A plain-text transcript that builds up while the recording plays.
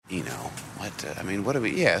You know, what are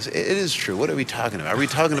we, yes, it is true. What are we talking about? Are we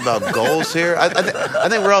talking about goals here? I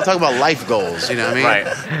think we're all talking about life goals, you know what I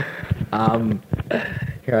mean? Right.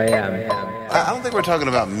 Here I am. I don't think we're talking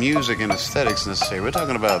about music and aesthetics necessarily. We're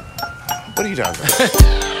talking about, what are you talking about?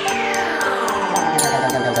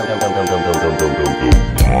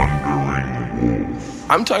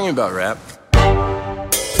 I'm talking about rap.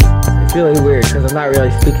 It's really weird because I'm not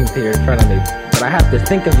really speaking to you in front of me, but I have to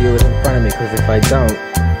think of you as in front of me because if I don't,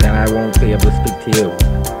 then I won't be able to speak to you.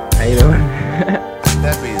 How you doing?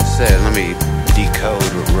 That being said, let me decode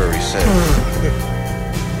what Rory said.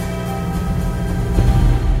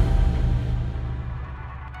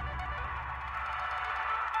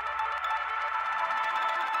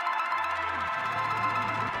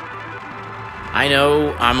 I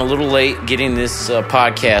know I'm a little late getting this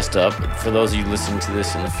podcast up. For those of you listening to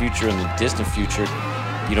this in the future, in the distant future,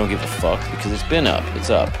 you don't give a fuck because it's been up. It's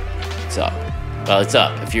up. It's up. Well, it's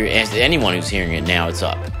up. If you're anyone who's hearing it now, it's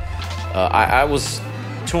up. I was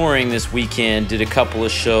touring this weekend, did a couple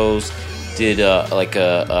of shows, did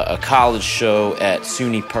a college show at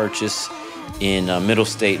SUNY Purchase in Middle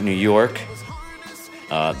State, New York.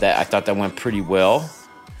 That I thought that went pretty well.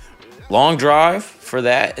 Long drive for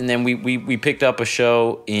that, and then we picked up a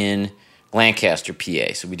show in Lancaster,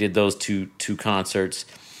 PA. So we did those two concerts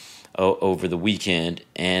over the weekend,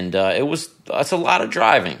 and that's a lot of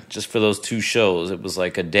driving just for those two shows. It was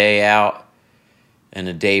like a day out and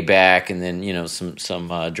a day back, and then some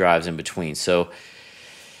drives in between. So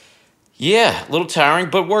yeah, a little tiring,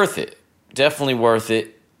 but worth it. Definitely worth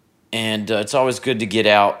it, and it's always good to get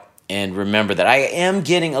out and remember that I am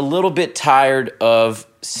getting a little bit tired of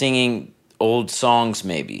singing old songs,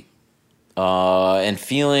 maybe, and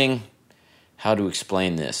feeling, how to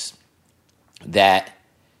explain this, that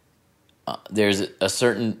there's a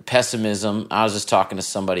certain pessimism. I was just talking to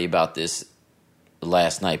somebody about this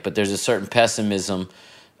last night, but there's a certain pessimism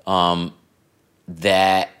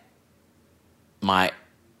that my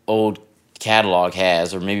old catalog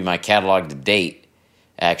has, or maybe my catalog to date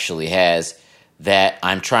actually has, that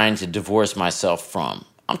I'm trying to divorce myself from.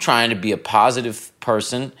 I'm trying to be a positive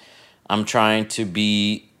person. I'm trying to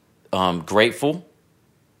be grateful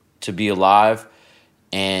to be alive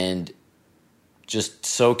and just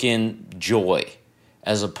soak in joy,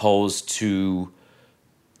 as opposed to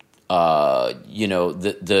the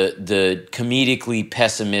comedically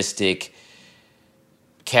pessimistic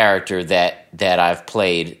character that I've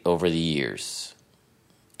played over the years.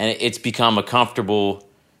 And it's become a comfortable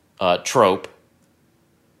trope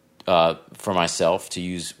for myself, to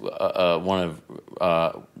use one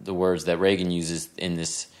of the words that Regan uses in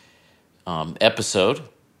this episode.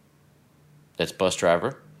 That's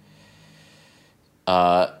Busdriver.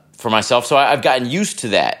 For myself, so I've gotten used to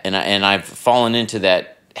that, and I've fallen into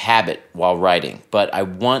that habit while writing. But I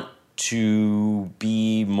want to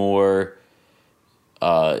be more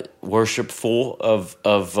worshipful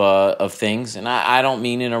of things, and I don't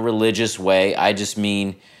mean in a religious way. I just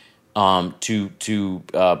mean to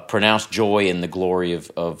pronounce joy in the glory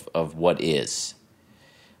of what is.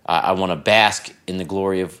 I want to bask in the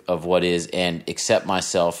glory of what is and accept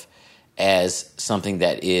myself as something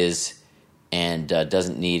that is and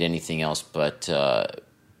doesn't need anything else but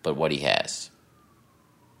what he has.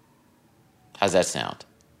 How's that sound?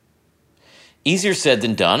 Easier said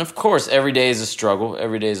than done. Of course, every day is a struggle.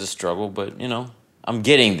 Every day is a struggle, but, I'm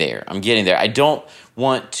getting there. I don't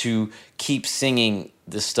want to keep singing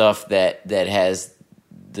the stuff that has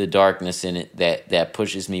the darkness in it that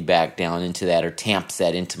pushes me back down into that, or tamps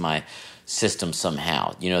that into my system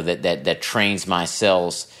somehow. That trains my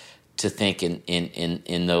cells to think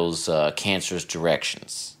in those cancerous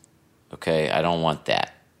directions. Okay, I don't want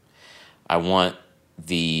that. I want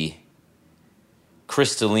the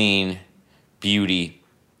crystalline beauty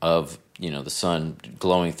of the sun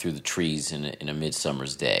glowing through the trees in a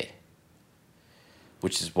midsummer's day.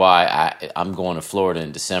 Which is why I'm going to Florida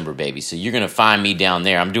in December, baby. So you're going to find me down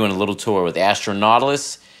there. I'm doing a little tour with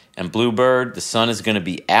Astronautilus and Bluebird. The sun is going to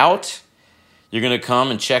be out. You're going to come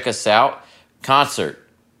and check us out. Concert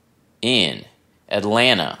in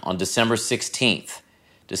Atlanta on December 16th.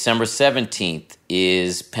 December 17th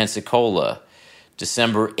is Pensacola.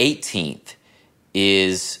 December 18th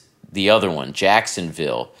is the other one,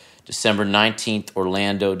 Jacksonville. December 19th,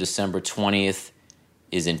 Orlando. December 20th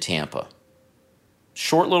is in Tampa.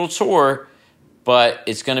 Short little tour, but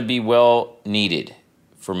it's going to be well needed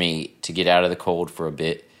for me to get out of the cold for a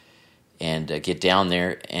bit and get down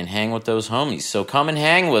there and hang with those homies. So come and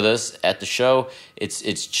hang with us at the show.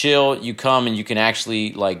 It's chill. You come and you can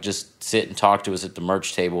actually just sit and talk to us at the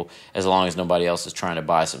merch table, as long as nobody else is trying to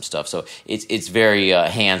buy some stuff. So it's very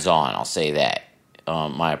hands-on, I'll say that.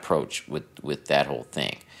 my approach with that whole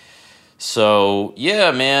thing. So,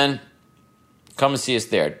 yeah, man, come and see us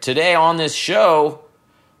there. Today on this show,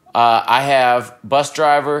 I have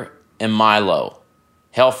Busdriver and Milo,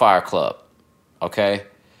 Hellfyre Club, okay?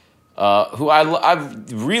 Who I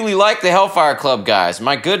really like the Hellfyre Club guys.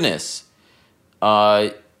 My goodness.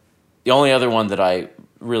 The only other one that I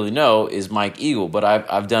really know is Mike Eagle, but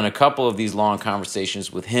I've done a couple of these long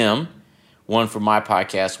conversations with him, one for my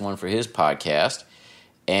podcast, one for his podcast,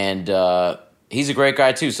 and he's a great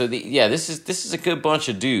guy too. So this is a good bunch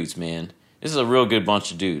of dudes, man. This is a real good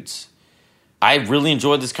bunch of dudes. I really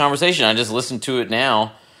enjoyed this conversation. I just listened to it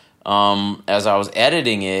now as I was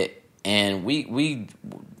editing it, and we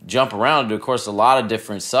jump around to, of course, a lot of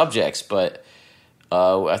different subjects, but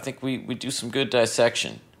I think we do some good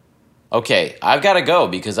dissection. Okay, I've got to go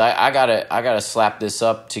because I gotta slap this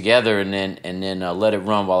up together and then let it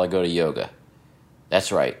run while I go to yoga.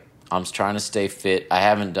 That's right. I'm trying to stay fit.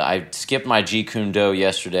 I skipped my Jeet Kune Do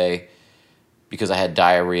yesterday because I had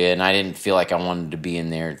diarrhea and I didn't feel like I wanted to be in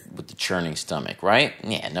there with the churning stomach, right?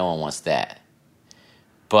 Yeah, no one wants that.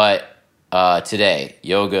 But today,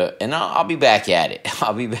 yoga, and I'll be back at it.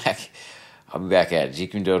 I'll be back at it.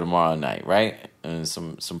 Jeet Kune Do tomorrow night, right? And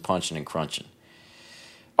some punching and crunching.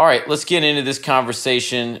 All right, let's get into this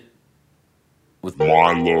conversation with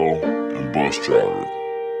Milo and Busdriver.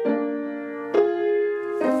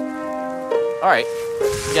 All right,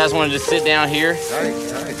 you guys wanted to sit down here? All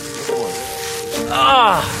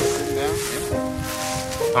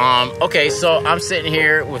right. Okay, so I'm sitting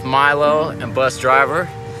here with Milo and Busdriver.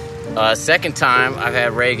 Second time I've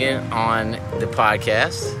had Regan on the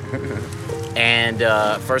podcast. And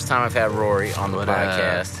first time I've had Rory on the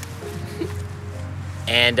podcast.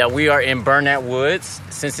 And we are in Burnett Woods,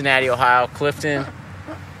 Cincinnati, Ohio, Clifton.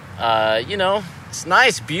 It's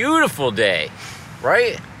nice, beautiful day,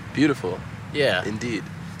 right? Beautiful. Yeah. Indeed.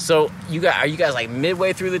 So are you guys like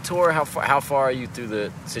midway through the tour? How far are you through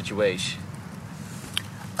the situation?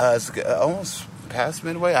 It's almost past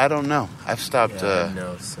midway. I don't know. I've stopped.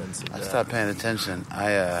 No sense of that. I stopped paying attention.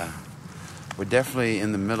 We're definitely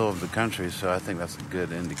in the middle of the country, so I think that's a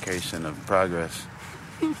good indication of progress.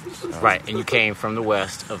 So. Right, and you came from the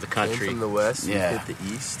west of the country. Came from the west, yeah. hit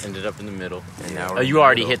the east. Ended up in the middle. And now you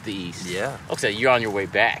already hit the east. Yeah. Okay, you're on your way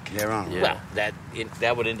back. Yeah, we're on. Yeah. Well,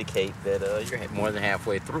 that would indicate that you're more than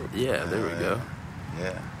halfway through. Yeah, there we go.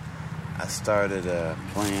 Yeah. I started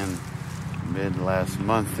playing mid last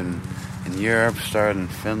month in Europe, started in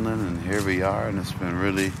Finland, and here we are, and it's been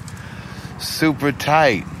really super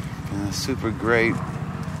tight, super great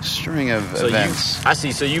string of events. I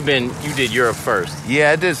see. So you did Europe first. Yeah,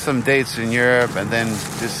 I did some dates in Europe, and then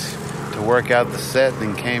just to work out the set,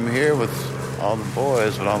 then came here with all the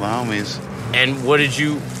boys, with all the homies. And what did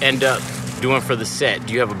you end up doing for the set?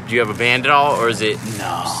 Do you have a band at all, or is it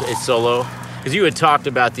it's solo? Because you had talked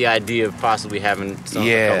about the idea of possibly having a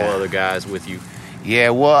couple other guys with you.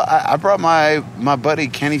 Yeah, well, I brought my buddy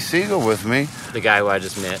Kenny Siegel with me. The guy who I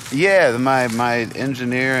just met. Yeah, my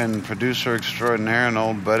engineer and producer extraordinaire, an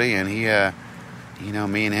old buddy, and he,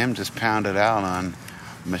 me and him just pounded out on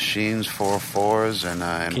machines, 4/4s,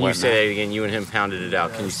 and Can you say that again? You and him pounded it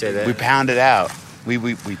out. Can you say that? We pounded out. We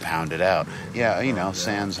pounded out. Yeah,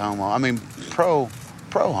 sans homo. I mean, pro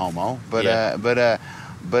homo, but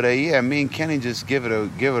yeah. Me and Kenny just give it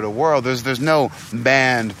a whirl. There's no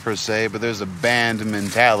band per se, but there's a band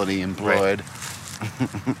mentality employed.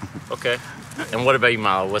 Right. Okay. And what about you,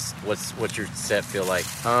 Milo? What's your set feel like?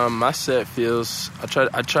 My set feels. I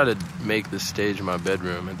try to make the stage in my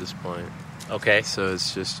bedroom at this point. Okay. So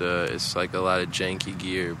it's just it's like a lot of janky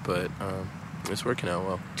gear, but it's working out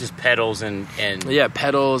well. Just pedals and yeah,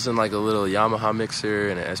 pedals and like a little Yamaha mixer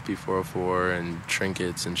and an SP404 and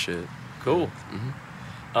trinkets and shit. Cool. Mm-hmm.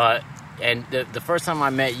 And the first time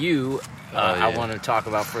I met you, I wanted to talk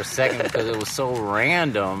about for a second because it was so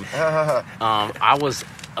random. I was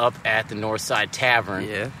up at the Northside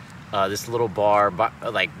Tavern, this little bar,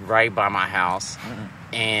 right by my house,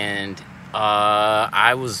 and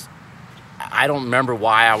I don't remember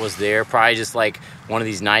why I was there. Probably just like one of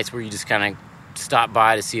these nights where you just kind of stop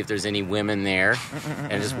by to see if there's any women there,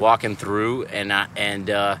 and just walking through. And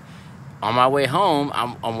on my way home,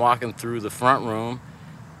 I'm walking through the front room.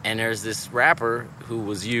 And there's this rapper who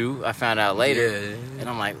was you, I found out later. And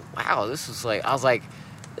I'm like, wow, this was like, I was like,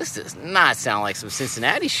 this does not sound like some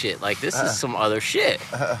Cincinnati shit. Like, this is some other shit.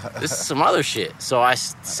 This is some other shit. So I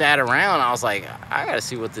sat around, I was like, I gotta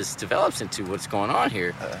see what this develops into, what's going on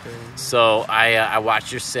here. So I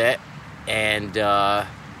watched your set, and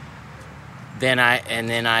then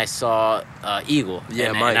I saw Eagle. Yeah,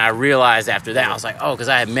 and Mike. I realized after that, I was like, oh, because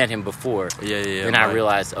I had met him before. Yeah. Then I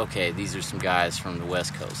realized, okay, these are some guys from the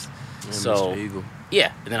West Coast. Yeah, So, Mr. Eagle.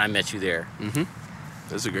 yeah, and then I met you there. Mm-hmm.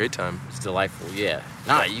 It was a great time. It's delightful, yeah.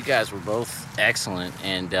 No, you guys were both excellent,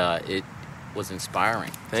 and it was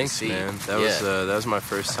inspiring. Thanks, to see. man. That was my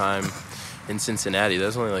first time in Cincinnati. That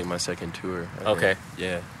was only like my second tour. I Okay. think.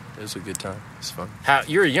 Yeah, it was a good time. It was fun.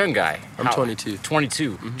 You're a young guy. I'm 22.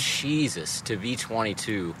 22. Mm-hmm. Jesus, to be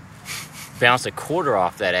 22. Bounce a quarter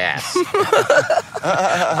off that ass.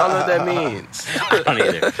 I don't know what that means.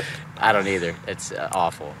 I don't either. It's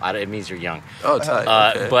awful. It means you're young. Oh,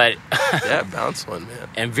 tight. Okay. But yeah, bounce one, man.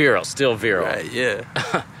 And virile, still virile. Right, yeah.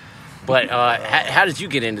 But how did you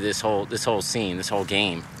get into this whole scene, this whole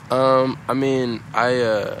game? I mean,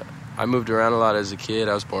 I moved around a lot as a kid.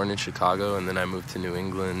 I was born in Chicago, and then I moved to New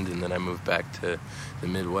England, and then I moved back to the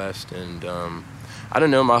Midwest. And I don't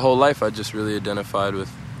know, my whole life I just really identified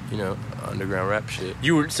with, underground rap shit.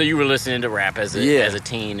 You were listening to rap as a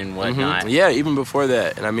teen and whatnot. Mm-hmm. Yeah, even before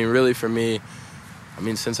that. And I mean, really for me,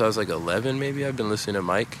 since I was like 11, maybe I've been listening to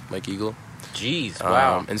Mike Eagle. Jeez,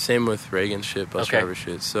 wow. And same with Regan shit, Busdriver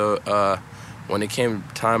shit. So when it came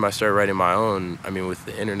time I started writing my own, with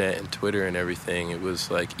the internet and Twitter and everything, it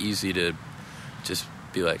was like easy to just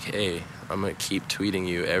be like, hey, I'm gonna keep tweeting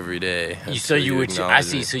you every day. So you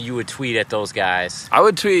would tweet at those guys. I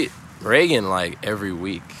would tweet Regan like every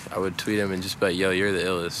week. I would tweet him and just be like, yo, you're the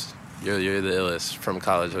illest. You're the illest. From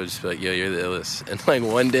college, I would just be like, yo, you're the illest. And like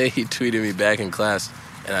one day he tweeted me back in class,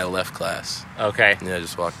 and I left class. Okay. Yeah, I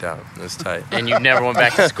just walked out. It was tight. And you never went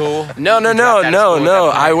back to school? No.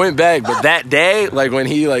 I went back, but that day, like when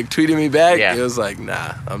he like tweeted me back, it was like,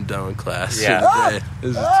 nah, I'm done with class. Yeah.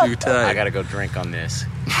 This is too tight. I gotta go drink on this.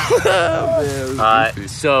 Oh, man, it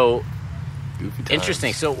was so goofy times.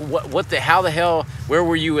 interesting. So how the hell? Where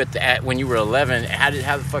were you at when you were 11? How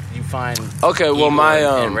the fuck did you find? Okay, well Eagle my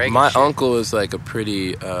and Regan my shit? uncle is like a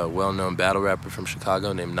pretty well-known battle rapper from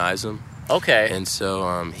Chicago named Nizam. Okay. And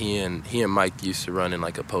so he and Mike used to run in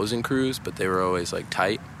like opposing crews, but they were always like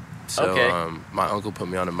tight. So my uncle put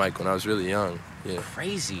me on a mic when I was really young. Yeah.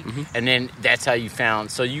 Crazy. Mm-hmm. And then that's how you found.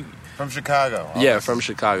 So you From Chicago. Yeah, from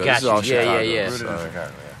Chicago. Got This is you. all Yeah, Chicago. yeah. Rooted in Chicago,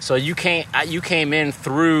 yeah. So you came in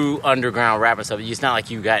through underground rap and stuff. It's not like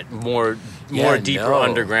you got more deeper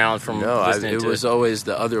underground from listening it to was always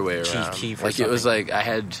the other way Chief around. Keef or Like it was something. like I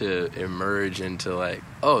had to emerge into like,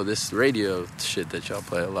 oh, this radio shit that y'all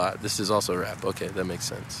play a lot. This is also rap. Okay, that makes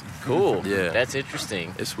sense. cool. Yeah. That's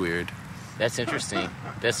interesting. It's weird. That's interesting.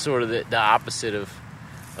 That's sort of the opposite of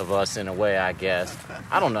us in a way, I guess.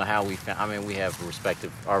 I don't know how we found. I mean, we have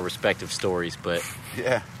our respective stories, but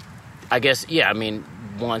Yeah. I guess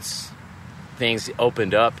once things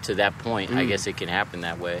opened up to that point, I guess it can happen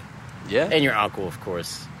that way. Yeah. And your uncle, of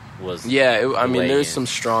course, was There's some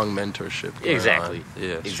strong mentorship going exactly. on. Yeah,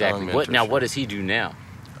 exactly. strong What mentorship. does he do now?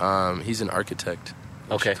 He's an architect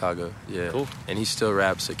in Okay. Chicago. Yeah. Cool. And he still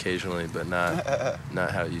raps occasionally, but not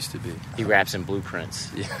how it used to be. He raps in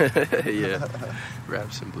blueprints. Yeah.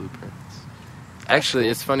 Raps and blueprints. Actually,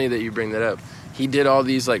 it's funny that you bring that up. He did all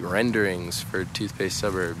these like renderings for Toothpaste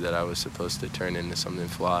Suburb that I was supposed to turn into something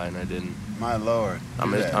fly, and I didn't. My lord.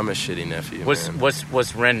 I'm a shitty nephew. man.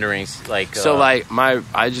 What's renderings like? So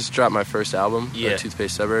I just dropped my first album, Yeah.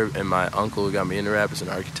 Toothpaste Suburb, and my uncle who got me into rap is an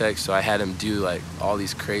architect, so I had him do like all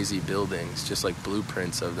these crazy buildings, just like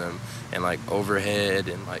blueprints of them, and like overhead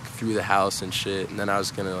and like through the house and shit. And then I was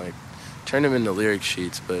gonna like turn them into lyric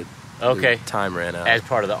sheets, but Okay. the time ran out. as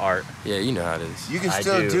part of the art. Yeah, you know how it is. You can I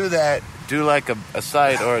still do that. Do like a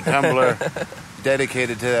site or a Tumblr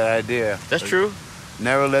dedicated to that idea. That's true.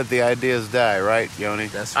 Never let the ideas die, right, Yoni?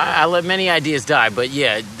 That's right. I let many ideas die, but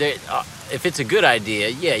yeah, if it's a good idea,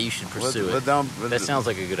 yeah, you should pursue it. That sounds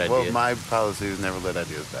like a good idea. Well, my policy is never let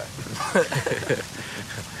ideas die.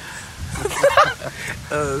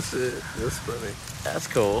 Oh shit, that's funny. That's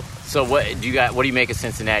cool. So what do you make of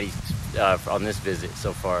Cincinnati on this visit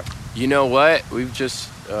so far? You know what? We just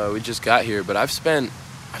got here, but I've spent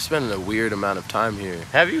a weird amount of time here.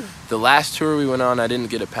 Have you? The last tour we went on, I didn't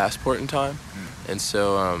get a passport in time, and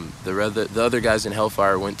so the other guys in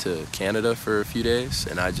Hellfyre went to Canada for a few days,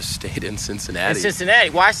 and I just stayed in Cincinnati. In Cincinnati?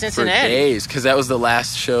 Why For Cincinnati? days, because that was the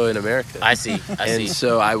last show in America. I see. And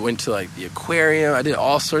so I went to like the aquarium. I did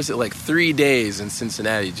all sorts of 3 days in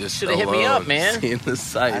Cincinnati just Shoulda hit me alone, up, man. seeing the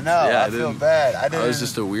sights. I know. Yeah, I feel bad. I was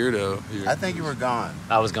just a weirdo. Here. I think you were gone.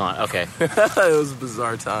 I was gone. Okay. It was a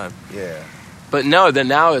bizarre time. Yeah. But no, then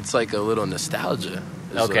now it's like a little nostalgia.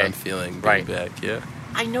 Is what Okay. I'm feeling Right. back. Yeah.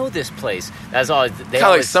 I know this place. That's all. They Kind of like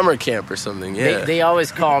always, summer camp or something. Yeah. they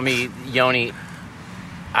always call me Yoni.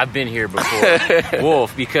 I've been here before,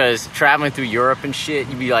 Wolf, because traveling through Europe and shit,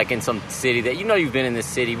 you'd be like in some city that you've been in this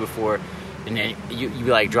city before, and then you'd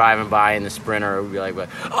be like driving by in the Sprinter, or you'd be like,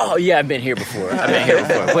 oh yeah, I've been here before,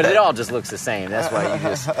 but it all just looks the same. That's why you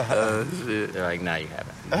just they're like, no, you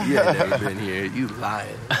haven't. You ain't never been here. You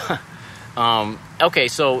lying. Okay,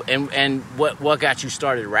 so and what got you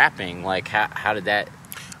started rapping? Like how did that?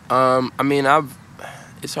 I mean,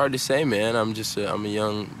 it's hard to say, man. I'm a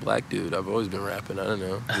young black dude. I've always been rapping. I don't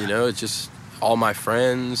know. It's just all my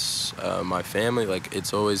friends, my family. Like,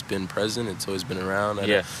 it's always been present. It's always been around.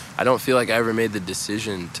 I don't feel like I ever made the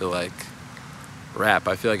decision to like rap.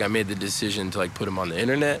 I feel like I made the decision to like put them on the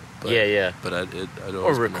internet. But, But I'd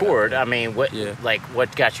or record. I mean, what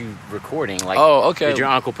what got you recording? Like, okay. Did your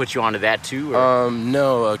uncle put you onto that too? Or?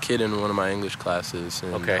 No. A kid in one of my English classes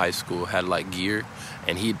in high school had like gear,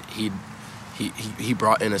 and he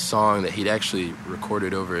brought in a song that he'd actually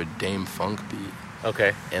recorded over a Dame Funk beat.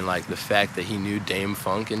 Okay. And like the fact that he knew Dame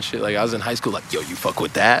Funk and shit. Like, I was in high school, like, yo, you fuck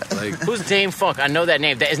with that? Like, who's Dame Funk? I know that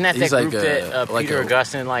name. Isn't that group that Peter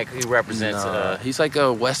Augustine, like, he represents? He's like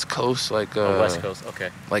a West Coast, like West Coast.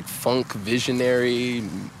 Okay. Like funk visionary.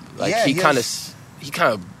 Like, he kind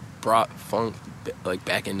of brought funk like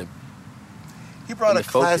back into. He brought a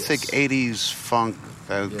classic focus. 80s funk,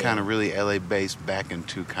 kind of really LA based, back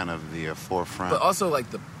into kind of the forefront. But also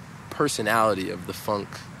like the personality of the funk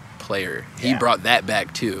player. He brought that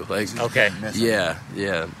back too. Like, okay. Yeah.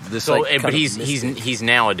 This, so, like, but he's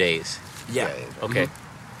nowadays. Yeah. Okay.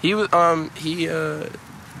 He was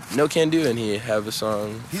No Can Do, and he have a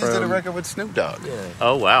song. He just did a record with Snoop Dogg. Yeah.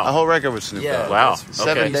 Oh wow. A whole record with Snoop Dogg. Wow.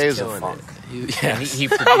 7 days of funk. He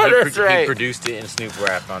Right. produced it and Snoop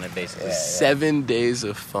rapped on it basically. 7 days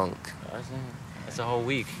of funk. That's a whole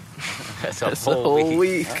week. That's a whole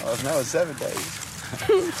week. No, it's 7 days.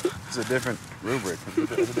 It's a different rubric.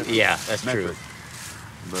 Yeah, that's metric. true.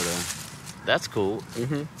 But that's cool.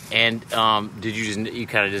 Mm-hmm. And did you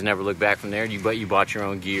kind of just never look back from there? You bought your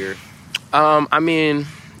own gear. I mean,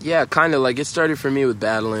 yeah, kind of like it started for me with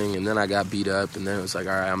battling, and then I got beat up, and then it was like,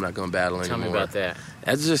 all right, I'm not going to battle Tell anymore. me about that.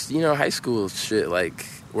 That's just, high school shit. Like,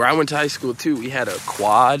 where I went to high school too, we had a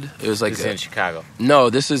quad. It was like This is in Chicago. No,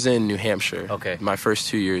 this is in New Hampshire. Okay. My first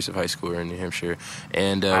 2 years of high school were in New Hampshire,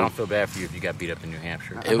 and I don't feel bad for you if you got beat up in New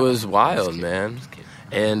Hampshire. it was wild, man.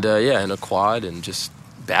 And in a quad, and just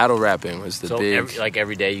battle rapping was the big.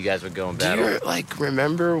 Every day you guys would go and battle. Do you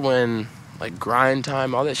remember when Grind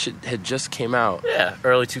Time, all that shit had just came out? Yeah,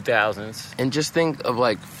 early 2000s. And just think of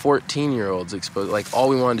 14-year-olds exposed. Like, all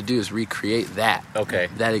we wanted to do is recreate that. Okay.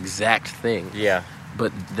 That exact thing. Yeah.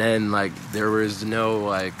 But then there was no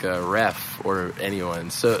ref or anyone.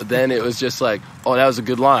 So then it was just like, oh, that was a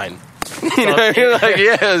good line. You know what I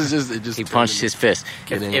mean? It just he punched his fist.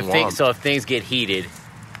 If things get heated,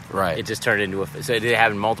 right? It just turned into So did it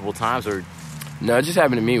happen multiple times, or? No, it just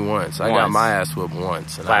happened to me once. I got my ass whooped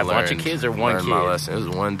once. And by a bunch of kids or one kid? My lesson. It was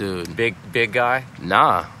one dude. Big guy?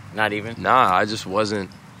 Nah. Not even? Nah, I just wasn't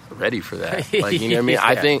ready for that. You know what I mean? Yeah.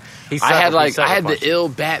 I think I had the ill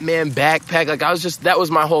Batman backpack. That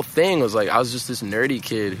was my whole thing. Was I was just this nerdy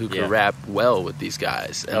kid who could rap well with these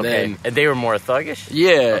guys. And then and they were more thuggish?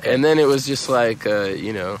 Yeah. Okay. And then it was just they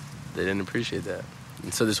didn't appreciate that.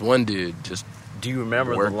 And so this one dude just. Do you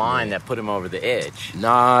remember the line that put him over the edge?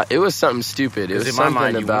 Nah, it was something stupid. It was in something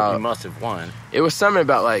my mind, about. You must have won. It was something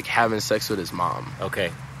about having sex with his mom.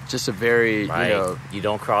 Okay. Just a very, you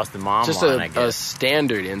don't cross the mom just line, I guess. A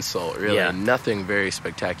standard insult, really. Yeah. Nothing very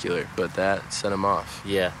spectacular, but that set him off.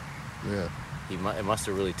 Yeah. Yeah. It must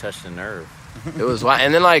have really touched the nerve. It was wild.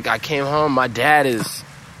 And then, I came home, my dad's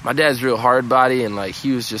real hard body, and,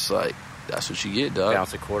 he was just that's what you get, dog.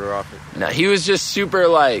 Bounce a quarter off it. Now, he was just super,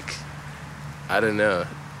 I don't know.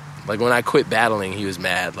 When I quit battling, he was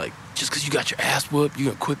mad, just because you got your ass whooped, you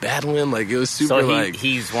gonna quit battling? It was super, so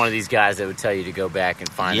he's one of these guys that would tell you to go back and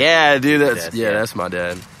find dude, that's my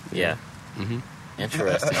dad. Yeah. Mm-hmm.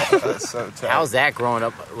 Interesting. That's so tough. How's that growing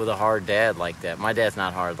up with a hard dad like that? My dad's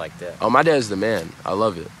not hard like that. Oh, my dad's the man. I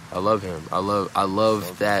love it. I love him. I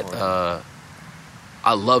love that,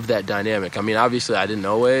 I love that dynamic. I mean, obviously, I didn't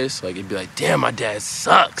always. It'd be damn, my dad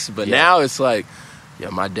sucks. But now it's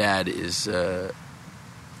my dad is...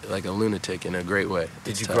 like a lunatic in a great way.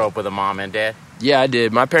 Did you grow up with a mom and dad? Yeah, I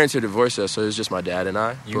did. My parents are divorced, so it was just my dad and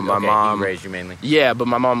I. But my mom he raised you mainly. Yeah, but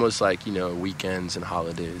my mom was weekends and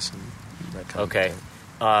holidays and that kind of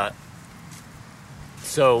thing.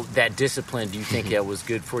 So that discipline, do you think that was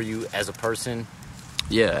good for you as a person?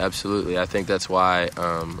 Yeah, absolutely. I think that's why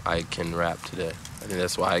I can rap today. I think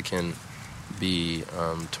that's why I can be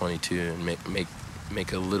 22 and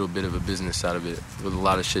make a little bit of a business out of it with a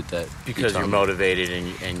lot of shit that because you're motivated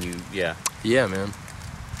and you yeah, man.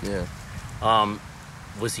 Yeah.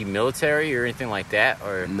 Was he military or anything like that?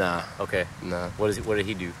 Or Nah. Okay. Nah. What did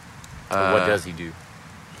he do? Or what does he do?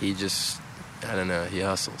 He just, I don't know. He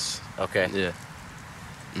hustles. Okay. Yeah.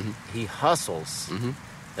 He hustles. Mm-hmm.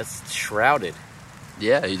 That's shrouded.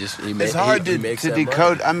 Yeah. He It's hard to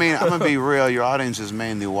decode. I mean, I'm gonna be real. Your audience is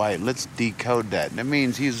mainly white. Let's decode that. That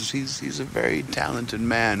means he's a very talented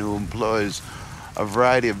man who employs a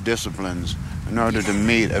variety of disciplines in order to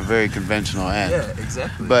meet a very conventional end. Yeah,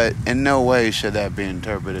 exactly. But in no way should that be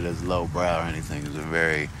interpreted as lowbrow or anything. He's a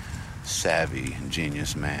very savvy,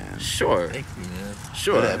 genius man. Sure. Thank you, man.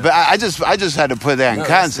 Sure. But I just had to put that in No,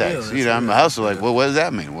 that's context. real, I'm a hustler. Like, well, what does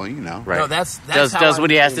that mean? Well, Right. No, that's does how what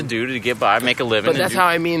he I has to mean. do to get by, make a living. But that's how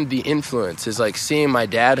I mean the influence is like seeing my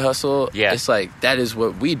dad hustle. Yeah. It's like that is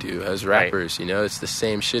what we do as rappers. You know, it's the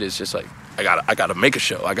same shit. It's just like I gotta make a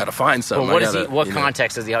show. I gotta find something. But what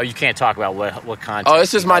context is he? Oh, you can't talk about what context. Oh,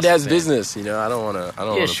 it's just my dad's in. business. You know, I don't want to.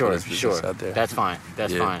 Yeah, put sure, his business out there. That's fine.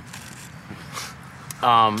 That's Yeah.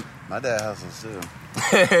 fine. My dad hustles too.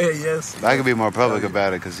 Yes. I could be more public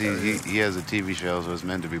about it because he has a TV show, so it's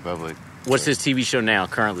meant to be public. What's his TV show now,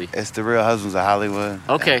 currently? It's The Real Husbands of Hollywood.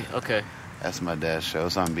 Okay, okay. That's my dad's show.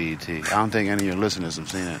 It's on BET. I don't think any of your listeners have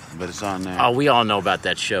seen it, but it's on there. Oh, we all know about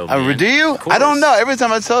that show, man. Do you? Of course. I don't know. Every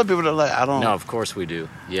time I tell people, they're like, I don't. No, of course we do.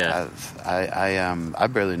 Yeah. I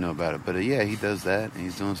barely know about it, but yeah, he does that, and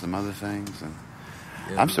he's doing some other things, and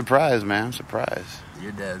Yeah. I'm surprised, man. I'm surprised.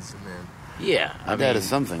 Your dad's man. Yeah. My dad is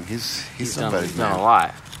something. He's somebody's done man. a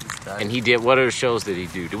lot. And he did. What other shows did he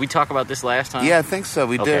do? Did we talk about this last time? Yeah, I think so.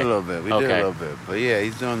 We Okay. did a little bit. Okay. But yeah,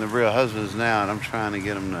 he's doing The Real Husbands now, and I'm trying to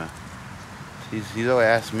get him to. He's always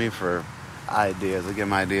asked me for ideas. I give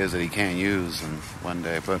him ideas that he can't use, and one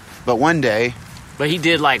day, but one day. But he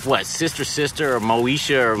did like what, Sister or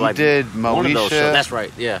Moesha or He like did one of those Moesha. shows. That's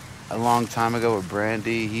right. Yeah. A long time ago with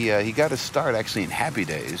Brandy, he got his start actually in Happy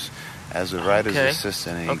Days as a writer's Okay.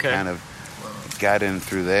 assistant, and he Okay. kind of got in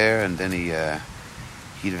through there, and then he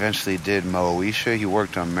eventually did Moesha. He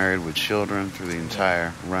worked on Married with Children through the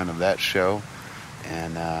entire run of that show,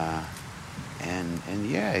 and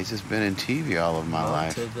yeah, he's just been in TV all of my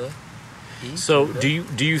life. So do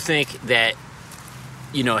you think that,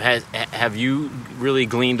 you know, have you really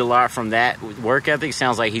gleaned a lot from that work ethic?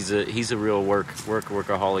 Sounds like he's a real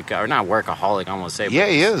workaholic guy, or not workaholic. I want to say. Yeah,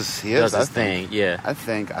 he is. He does is. his thing. Yeah. I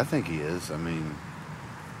think he is. I mean,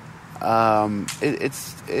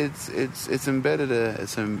 it's embedded.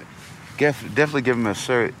 Definitely giving me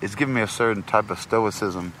it's giving me a certain type of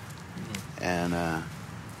stoicism, and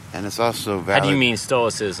it's also valid. How do you mean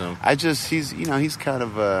stoicism?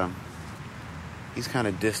 He's kind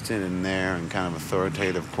of distant in there and kind of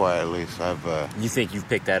authoritative quietly. So You think you've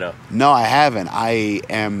picked that up? no, I haven't. I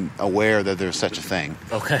am aware that there's such a thing.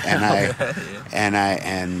 Okay.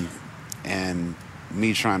 And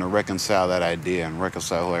me trying to reconcile that idea and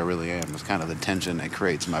reconcile who I really am is kind of the tension that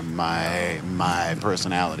creates my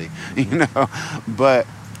personality, you know. But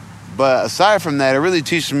aside from that, it really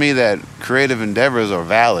teaches me that creative endeavors are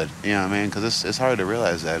valid, you know what I mean? Because it's hard to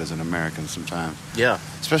realize that as an American sometimes. Yeah.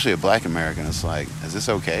 Especially a black American. It's like, is this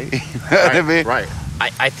okay? You know Right. what I mean? Right.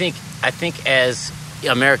 I think as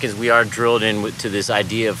Americans, we are drilled to this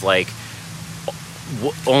idea of like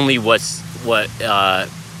only what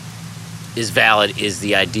is valid is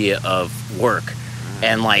the idea of work,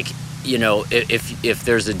 and like, you know, if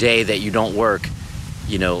there's a day that you don't work,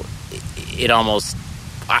 you know, it almost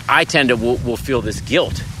I tend to will feel this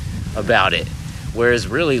guilt about it, whereas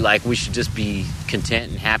really like we should just be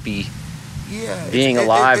content and happy being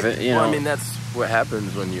alive. You know, Well, I mean, that's what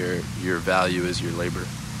happens when your value is your labor.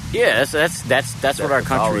 yeah, that's what our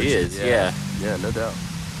country is. Yeah. Yeah, no doubt.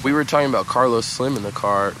 We were talking about Carlos Slim in the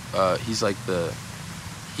car.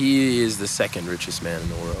 He is the second richest man in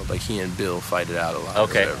the world. Like, he and Bill fight it out a lot.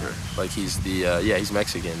 Okay. Or whatever. Like, he's he's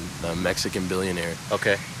Mexican, a Mexican billionaire.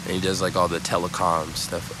 Okay. And he does like all the telecom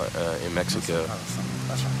stuff in Mexico.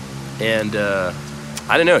 And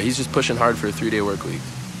I don't know. He's just pushing hard for a 3-day work week.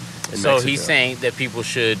 So he's saying that people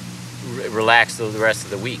should relax the rest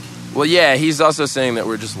of the week. Well, yeah, he's also saying that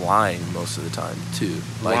we're just lying most of the time too.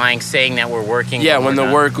 Like, Lying, saying that we're working. yeah, but when we're the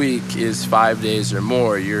not. work week is 5 days or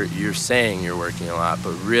more, you're saying you're working a lot,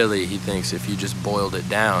 but really he thinks if you just boiled it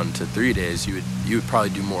down to 3 days, you would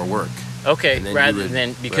probably do more work. Okay, And then rather you would-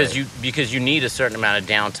 than because right. you need a certain amount of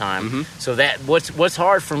downtime. Mhm. So that what's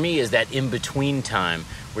hard for me is that in between time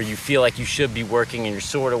where you feel like you should be working and you're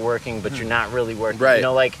sort of working, but you're not really working. Right. You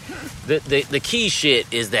know, like the key shit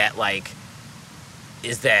is that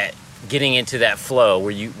getting into that flow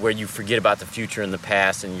where you forget about the future and the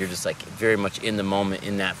past and you're just like very much in the moment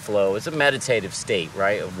in that flow. It's a meditative state,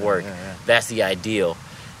 right, of work. Yeah. That's the ideal.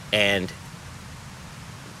 And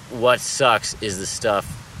what sucks is the stuff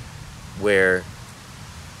where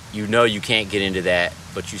you know you can't get into that,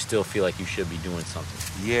 but you still feel like you should be doing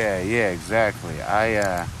something. Yeah, exactly.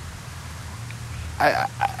 I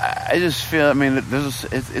just feel. I mean,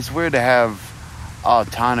 it's weird to have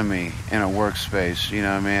autonomy in a workspace. You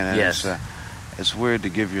know what I mean? And Yes. It's weird to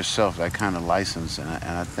give yourself that kind of license, and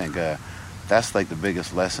I think that's like the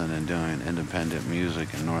biggest lesson in doing independent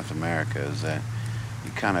music in North America is that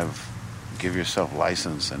you kind of give yourself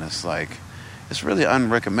license, and it's like it's really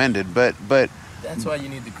unrecommended. But That's why you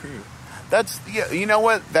need the crew. you know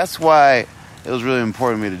what? That's why it was really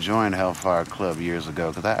important to me to join Hellfyre Club years ago,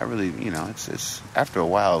 because I really, it's after a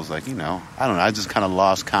while, I was like, I don't know, I just kind of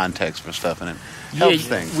lost context for stuff, and it helps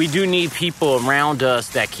things. We do need people around us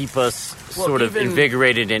that keep us sort of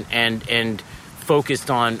invigorated and focused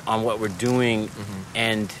on what we're doing,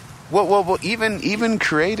 and well, even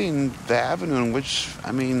creating the avenue in which,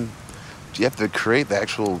 I mean, you have to create the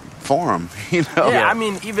actual forum, Yeah, I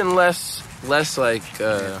mean, even less like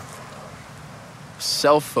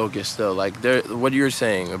self-focused though. Like what you were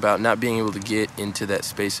saying about not being able to get into that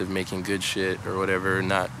space of making good shit or whatever,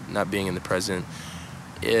 not being in the present.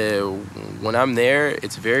 When I'm there,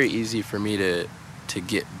 it's very easy for me to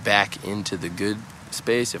get back into the good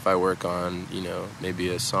space if I work on, maybe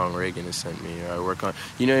a song Regan has sent me, or I work on,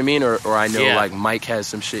 you know what I mean? Or I know like Mike has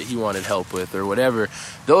some shit he wanted help with or whatever.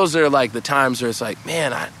 Those are like the times where it's like,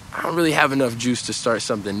 man, I don't really have enough juice to start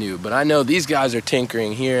something new, but I know these guys are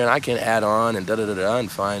tinkering here and I can add on and da-da-da-da and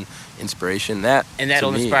find inspiration.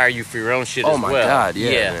 That'll inspire you for your own shit as well. Oh my God,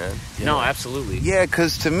 yeah. Man. Yeah. No, absolutely. Yeah,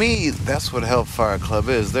 because to me, that's what Hellfyre Club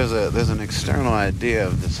is. There's an external idea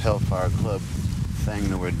of this Hellfyre Club thing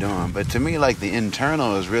that we're doing, but to me, like, the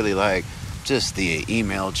internal is really like just the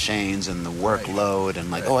email chains and the workload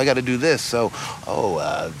and like, I got to do this, so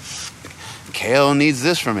Kale needs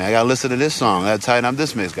this from me, I gotta listen to this song, I gotta tighten up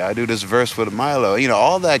this mix, gotta do this verse with Milo,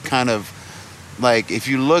 all that kind of, like, if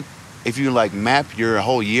you like map your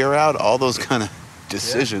whole year out, all those kind of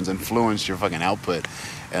decisions influence your fucking output.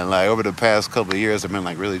 And like over the past couple of years, I've been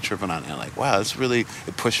like really tripping on it. Like, wow, it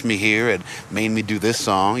pushed me here. It made me do this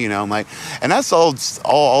song, I'm like, and that's all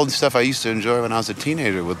the stuff I used to enjoy when I was a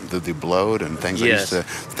teenager with the bloat and things I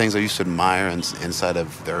used to admire inside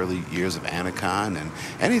of the early years of Anacon and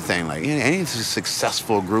anything like any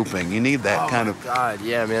successful grouping. You need that kind of. God,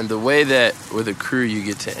 yeah, man. The way that with a crew you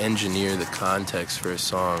get to engineer the context for a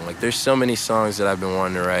song. Like, there's so many songs that I've been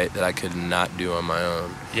wanting to write that I could not do on my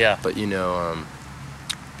own. Yeah. But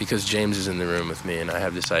because James is in the room with me and I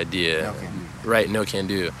have this idea, no can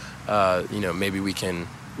do. Maybe we can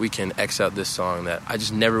X out this song that I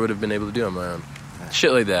just never would have been able to do on my own.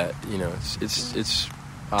 Shit like that, it's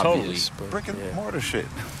obvious. Totally. But, brick and mortar shit.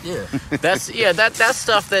 Yeah. That's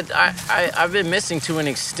stuff that I've been missing to an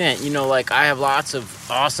extent. Like, I have lots of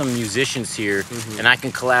awesome musicians here, and I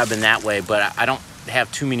can collab in that way, but I don't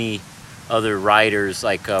have too many other writers,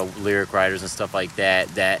 like lyric writers and stuff like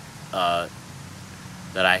that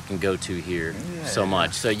I can go to here so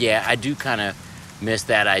much. So yeah, I do kind of miss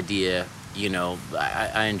that idea.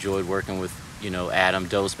 I enjoyed working with Adam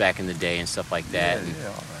Dose back in the day and stuff like that.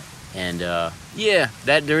 That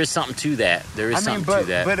there is something to that.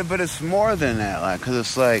 But it's more than that, like, because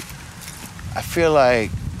it's like I feel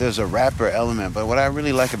like there's a rapper element, but what I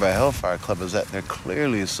really like about Hellfyre Club is that there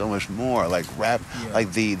clearly is so much more. Like rap,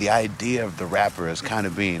 like the idea of the rapper is kind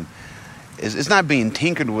of it's not being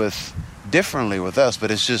tinkered with differently with us, but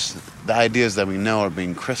it's just the ideas that we know are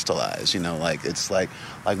being crystallized. Like it's like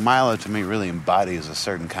Milo to me really embodies a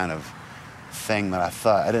certain kind of thing that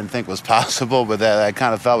I didn't think was possible, but that I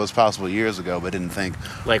kind of thought was possible years ago, but didn't think.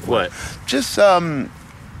 Like what? Just you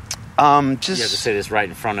have to say this right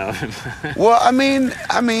in front of him. Well, I mean,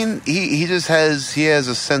 he just has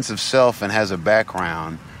a sense of self and has a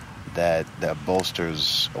background that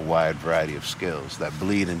bolsters a wide variety of skills that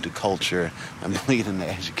bleed into culture and bleed into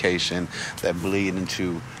education, that bleed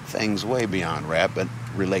into things way beyond rap but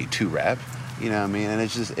relate to rap. You know what I mean? And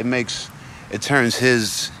it's just it turns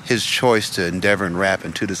his choice to endeavor in rap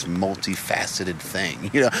into this multifaceted thing.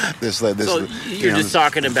 So you're just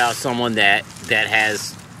talking about someone that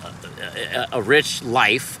has a rich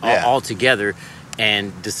life altogether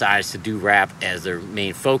and decides to do rap as their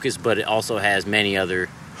main focus, but it also has many other.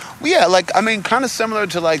 Yeah, kind of similar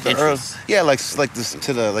to like the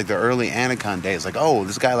the early Anacon days. Like, oh,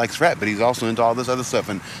 this guy likes rap, but he's also into all this other stuff.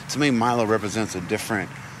 And to me, Milo represents a different,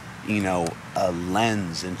 a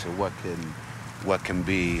lens into what can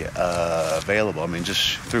be available. I mean,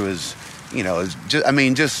 just through his,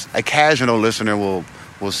 just a casual listener will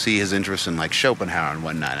see his interest in like Schopenhauer and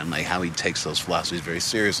whatnot, and like how he takes those philosophies very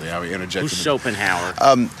seriously, how he interjects. Who's Schopenhauer?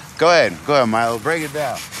 Go ahead, Milo, break it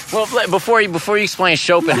down. Well, before you explain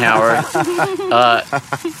Schopenhauer,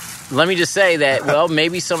 let me just say that, well,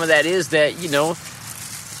 maybe some of that is that,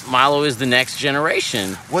 Milo is the next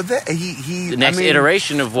generation. Well, the next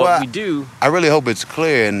iteration of what we do. I really hope it's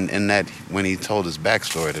clear in that when he told his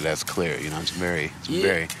backstory that's clear. It's very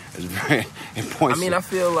important. I mean, I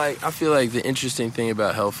feel like the interesting thing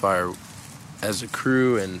about Hellfyre as a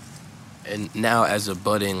crew and now as a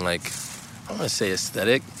budding, like, I want to say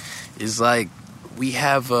aesthetic, is like we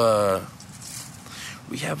have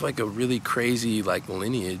like a really crazy like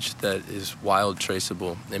lineage that is wild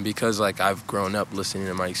traceable. And because like I've grown up listening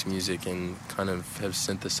to Mike's music and kind of have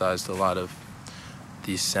synthesized a lot of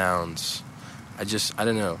these sounds, I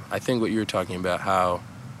don't know. I think what you were talking about, how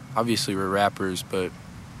obviously we're rappers, but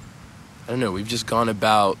I don't know, we've just gone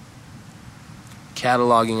about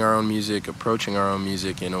cataloging our own music, approaching our own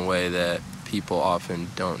music in a way that people often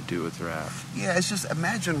don't do with rap. Yeah, it's just,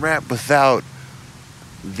 imagine rap without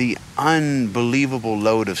the unbelievable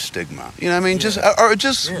load of stigma. You know what I mean?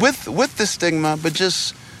 Yeah. With the stigma, but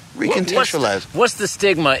just recontextualize. What's the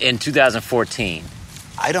stigma in 2014?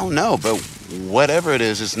 I don't know, but whatever it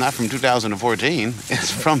is, it's not from 2014.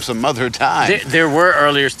 It's from some other time. There were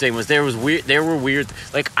earlier stigmas. There were weird.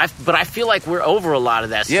 But I feel like we're over a lot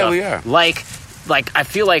of that stuff. Yeah, we are. I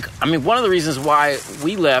feel like, one of the reasons why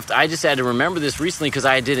we left, I just had to remember this recently because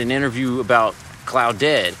I did an interview about Cloud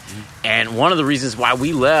Dead. And one of the reasons why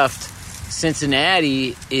we left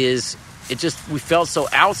Cincinnati is we felt so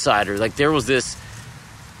outsider. Like there was this,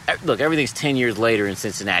 look, everything's 10 years later in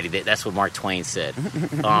Cincinnati. That's what Mark Twain said.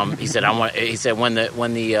 He said when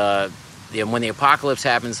the apocalypse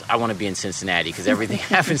happens, I want to be in Cincinnati because everything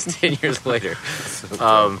happens 10 years later.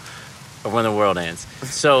 Or when the world ends.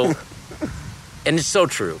 So, and it's so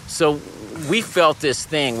true. So we felt this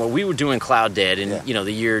thing where we were doing Cloud Dead in,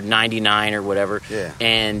 the year 99 or whatever. Yeah.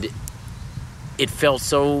 And it felt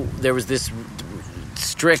so, there was this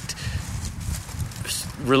strict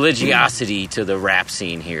religiosity to the rap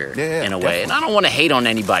scene here in a way. Definitely. And I don't want to hate on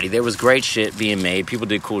anybody. There was great shit being made. People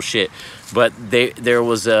did cool shit. But there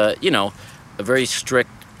was a very strict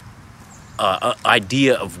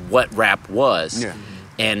idea of what rap was. Yeah.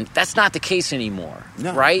 And that's not the case anymore.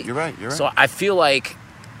 No, right? You're right. So I feel like,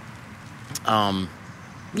 I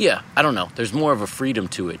don't know. There's more of a freedom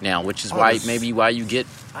to it now, which is why you get...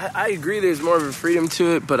 I agree there's more of a freedom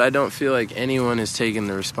to it, but I don't feel like anyone has taken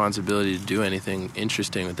the responsibility to do anything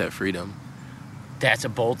interesting with that freedom. That's a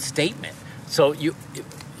bold statement. So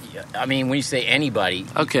when you say anybody...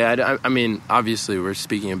 Okay, I mean, obviously we're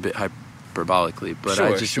speaking a bit hyperbolically, but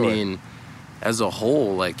I just mean... As a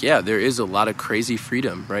whole, there is a lot of crazy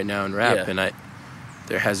freedom right now in rap, and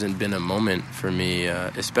there hasn't been a moment for me,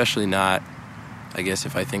 especially not, I guess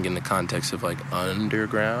if I think in the context of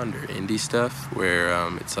underground or indie stuff, where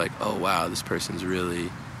it's like, oh wow, this person's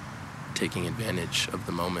really taking advantage of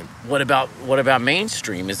the moment. What about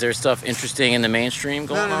mainstream? Is there stuff interesting in the mainstream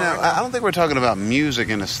going on? No. I don't think we're talking about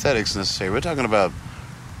music and aesthetics necessarily. We're talking about...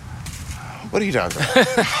 What are you talking about?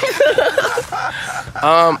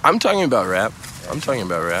 I'm talking about rap.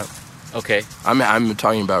 Okay. I'm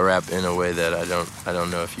talking about rap in a way that I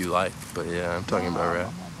don't know if you like, but yeah, I'm talking about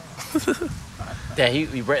rap.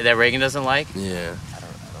 that Regan doesn't like? Yeah. I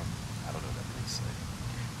don't know that makes sense.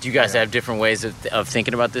 Do you guys have different ways of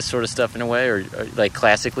thinking about this sort of stuff in a way, or like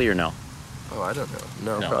classically, or no? Oh, I don't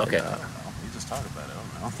know. No, probably not. I don't know. We just talk about it.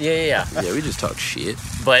 I don't know. Yeah. Yeah, we just talk shit.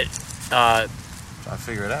 But I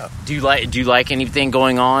figure it out. Do you like anything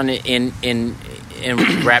going on in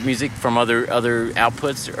rap music from other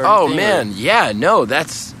outputs? Or man, yeah, no,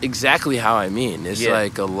 that's exactly how I mean. It's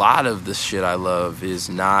like a lot of the shit I love is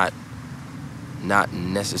not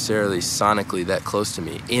necessarily sonically that close to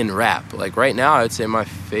me in rap. Like right now, I'd say my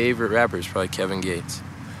favorite rapper is probably Kevin Gates.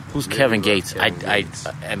 Who's Kevin Gates? I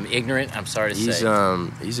am ignorant. I'm sorry to say.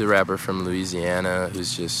 He's a rapper from Louisiana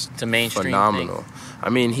who's just it's a mainstream phenomenal. Thing. I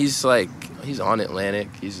mean, he's on Atlantic.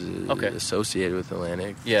 He's associated with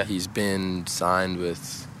Atlantic. Yeah. He's been signed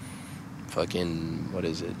with fucking,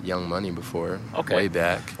 Young Money before. Okay. Way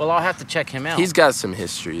back. Well, I'll have to check him out. He's got some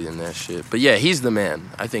history in that shit. But yeah, he's the man.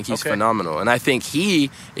 I think he's phenomenal. And I think he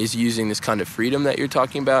is using this kind of freedom that you're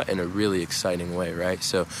talking about in a really exciting way, right?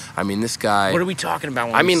 So, I mean, this guy... What are we talking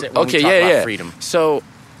about when we talk about freedom? So,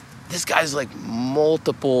 this guy's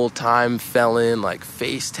multiple time felon,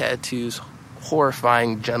 face tattoos,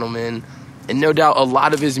 horrifying gentleman, and no doubt a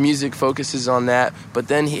lot of his music focuses on that, but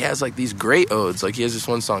then he has these great odes. He has this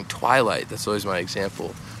one song, Twilight, that's always my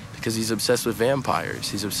example, because he's obsessed with vampires,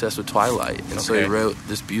 he's obsessed with Twilight, and so he wrote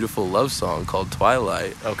this beautiful love song called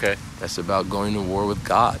Twilight. Okay. That's about going to war with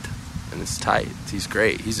God. and it's tight. He's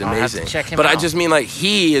great. He's I'll have to amazing. check him but I out. just mean, like,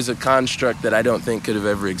 he is a construct that I don't think could have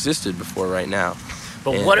ever existed before right now.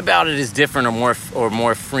 But what about it is different or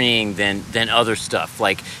more freeing than other stuff?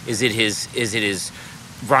 Like, is it his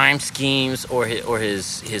rhyme schemes or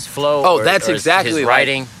his flow? Oh, or, that's or exactly his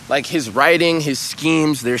writing. Like his writing, his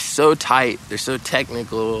schemes. They're so tight. They're so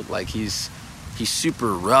technical. Like he's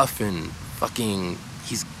super rough and fucking.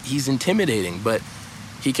 He's intimidating, but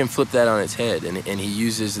he can flip that on its head, and he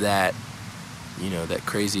uses that, that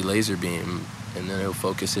crazy laser beam, and then he'll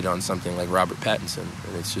focus it on something like Robert Pattinson,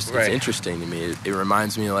 and it's just it's interesting to me. It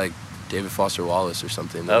reminds me of like David Foster Wallace or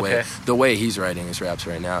something. The way he's writing his raps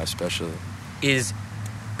right now, especially.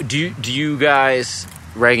 Do you guys,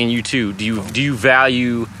 Regan, you too? Do you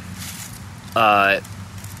value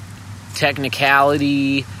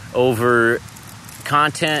technicality over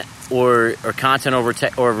content, or content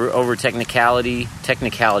over technicality?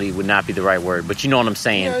 Technicality would not be the right word, but you know what I'm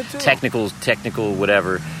saying. Yeah, technical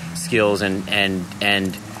whatever skills and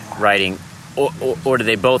writing, or do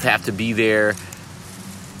they both have to be there?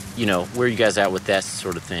 Where are you guys at with that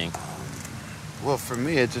sort of thing? Well, for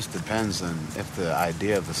me, it just depends on if the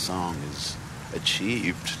idea of the song is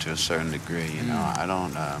achieved to a certain degree. I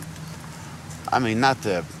don't. I mean, not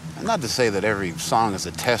to say that every song is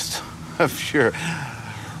a test of your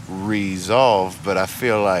resolve, but I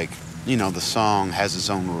feel like the song has its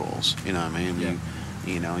own rules. You know what I mean?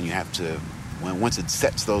 Yeah. And you have to. Once it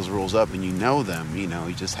sets those rules up and you know them, you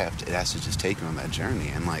just have to. It has to just take you on that journey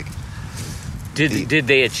and like. Did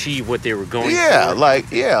they achieve what they were going for?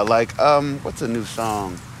 What's a new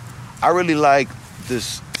song? I really like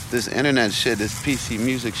this internet shit, this PC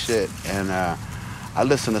music shit, and I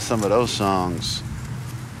listen to some of those songs,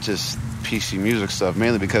 just PC music stuff,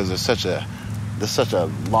 mainly because there's such a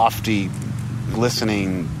lofty,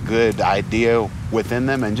 glistening, good idea within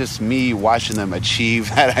them, and just me watching them achieve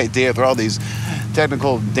that idea through all these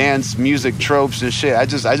technical dance music tropes and shit. I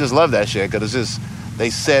just love that shit because it's just they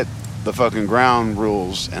set the fucking ground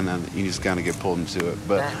rules, and then you just kind of get pulled into it.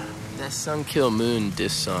 But that Sun Kill Moon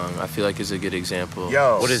diss song, I feel like is a good example.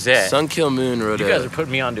 Yo, what is that? Sun Kill Moon wrote. You guys are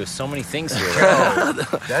putting me onto so many things here.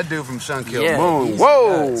 That dude from Sun Kill Moon.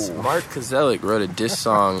 Whoa! Mark Kozelik wrote a diss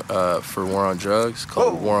song for War on Drugs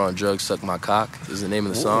called "War on Drugs, Suck My Cock." Is the name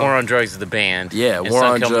of the song. War on Drugs is the band. Yeah, and War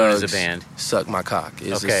Sun on Kill Drugs Moon is a band. Suck My Cock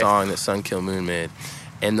is the song that Sun Kill Moon made,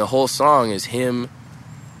 and the whole song is him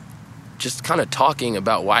just kind of talking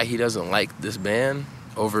about why he doesn't like this band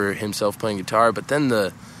over himself playing guitar, but then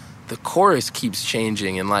the chorus keeps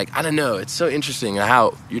changing, and like, I don't know, it's so interesting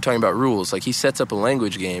how you're talking about rules. Like, he sets up a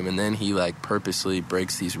language game, and then he like purposely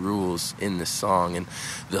breaks these rules in this song, and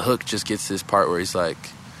the hook just gets to this part where he's like,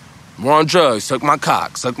 "We're on drugs, suck my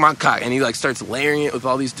cock," and he like starts layering it with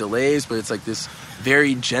all these delays, but it's like this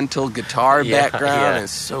very gentle guitar background. Yeah. And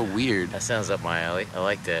it's so weird. That sounds up my alley. I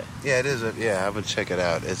like that. Yeah, it is. I would check it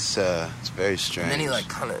out. It's very strange. And then he like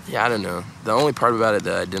kind of, I don't know. The only part about it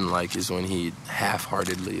that I didn't like is when he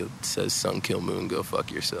half-heartedly says, "Sun Kill Moon, go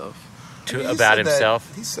fuck yourself." About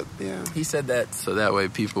himself. He said that so that way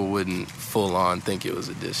people wouldn't full on think it was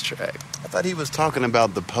a diss track. I thought he was talking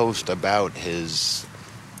about the post about his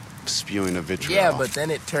spewing of vitriol. Yeah, but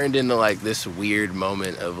then it turned into like this weird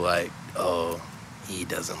moment of like, oh, he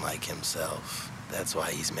doesn't like himself. That's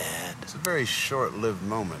why he's mad. It's a very short-lived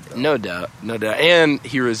moment, though. No doubt. And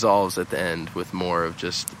he resolves at the end with more of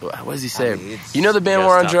just, what does he say? You know the band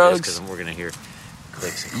War on Drugs? Because we're gonna hear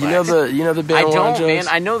clicks and clacks. You know the band War on Drugs? Man.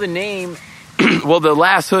 I know the name. Well, the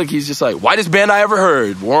last hook, he's just like, whitest band I ever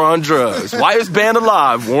heard, War on Drugs. Whitest band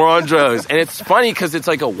alive, War on Drugs. And it's funny because it's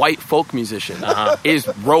like a white folk musician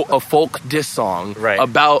wrote a folk diss song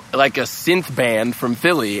about like a synth band from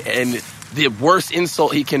Philly, and the worst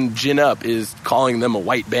insult he can gin up is calling them a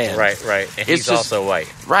white band. Right. And he's also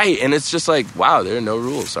white. Right, and it's just like, wow, there are no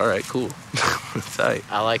rules. All right, cool. Tight.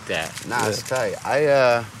 I like that. Nah, it's tight.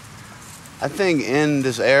 I think in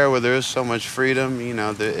this era where there is so much freedom,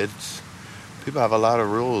 it's people have a lot of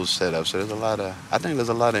rules set up. So there's a lot of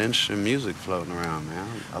interesting music floating around, man.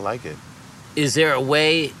 I like it. Is there a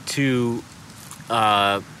way to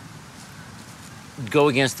go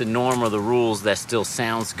against the norm or the rules that still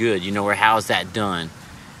sounds good? Or how is that done?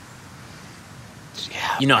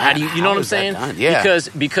 Yeah. How do you know what I'm saying? Yeah.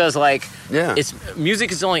 Because like, it's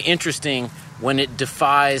music is only interesting when it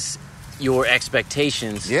defies your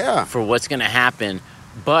expectations for what's going to happen.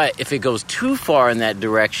 But if it goes too far in that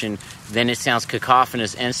direction, then it sounds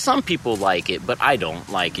cacophonous, and some people like it, but I don't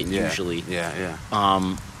like it usually. Yeah.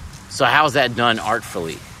 So how is that done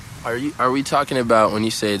artfully? Are we talking about when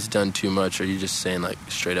you say it's done too much? Are you just saying like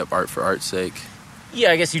straight up art for art's sake?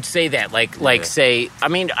 Yeah, I guess you'd say that. Say, I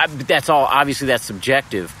mean, that's all. Obviously, that's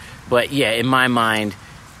subjective. But yeah, in my mind,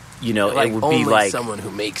 you know, like it would only be like someone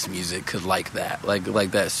who makes music could like that,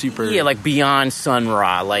 like that super. Yeah, like beyond Sun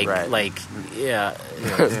Ra, like Right. yeah.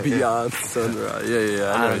 Beyond Sun Ra.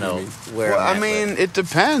 Yeah. I don't know where. Well, I'm I at, mean, it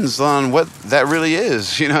depends on what that really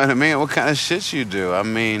is. You know what I mean? What kind of shit you do? I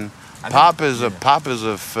mean, pop is a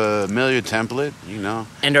familiar template. You know.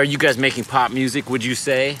 and are you guys making pop music? Would you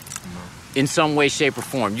say, in some way, shape, or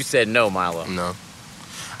form? You said no, Milo. No,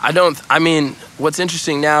 I don't. I mean, what's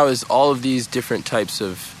interesting now is all of these different types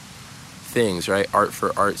of things, right? Art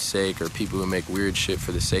for art's sake, or people who make weird shit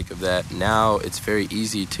for the sake of that. Now it's very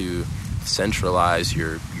easy to centralize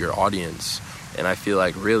your audience, and I feel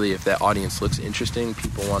like really, if that audience looks interesting,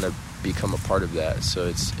 people want to become a part of that. So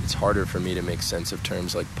it's harder for me to make sense of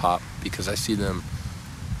terms like pop, because I see them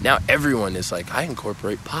now. Everyone is like, I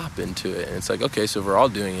incorporate pop into it, and it's like, okay, so if we're all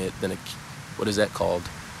doing it, then what is that called?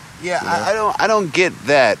 Yeah, You know? I don't get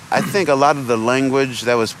that. I think a lot of the language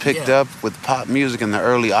that was picked Yeah. up with pop music in the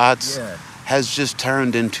early aughts Yeah. has just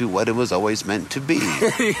turned into what it was always meant to be,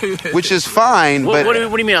 which is fine. What, but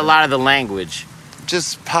what do you mean? A lot of the language?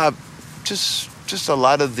 just pop, just a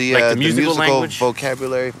lot of the Like the musical language?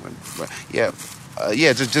 vocabulary. Yeah,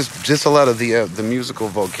 just a lot of the musical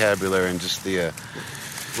vocabulary and just the.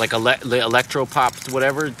 Like the electro pop,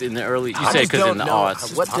 whatever, in the early. You say because in the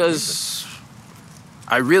aughts. What does...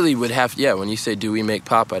 I really would have... Yeah, when you say, do we make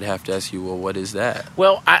pop, I'd have to ask you, well, what is that?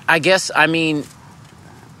 Well, I guess, I mean,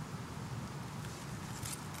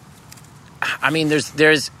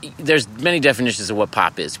 there's many definitions of what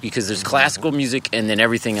pop is, because there's classical music and then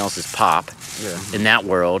everything else is pop in that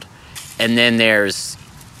world. And then there's,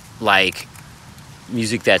 like,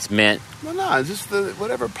 music that's meant... Well, no, just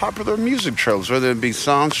whatever popular music tropes, whether it be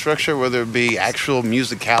song structure, whether it be actual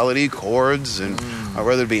musicality, chords, and or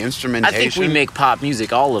whether it be I instrumentation. think we make pop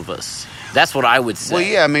music, all of us. That's what I would say. Well,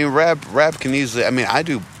 yeah, I mean, rap can easily. I mean, I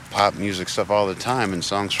do pop music stuff all the time and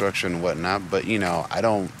song structure and whatnot, but you know, I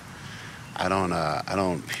don't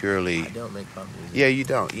purely. I don't make pop music. Yeah, you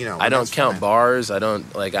don't. You know, I don't that's count fine. bars. I don't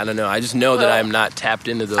know. I just know that Well, I'm not tapped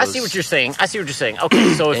into those. I see what you're saying.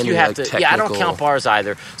 Okay, so if Any, you have like, to, I don't technical- count bars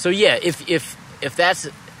either. So yeah, if that's,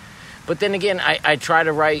 but then again, I try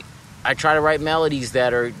to write melodies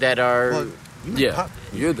that are. Well, you make Yeah, pop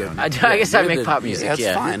you're the. I guess I you're make the- pop music. That's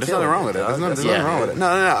Yeah, fine. There's nothing wrong with it. There's nothing Yeah. wrong with it. No.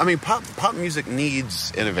 I mean, pop music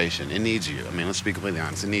needs innovation. It needs you. I mean, let's be completely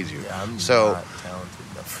honest. It needs you. I'm So. not talented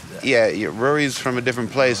enough for that. Yeah, Rory's from a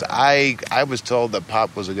different place. I was told that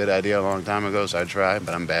pop was a good idea a long time ago, so I tried,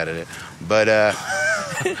 but I'm bad at it. But that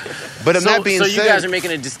being so said, you guys are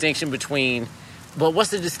making a distinction between. Well,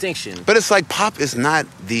 what's the distinction? but it's like pop is not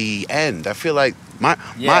the end. I feel like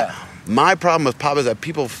my problem with pop is that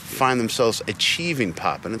people find themselves achieving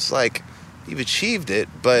pop, and it's like you've achieved it,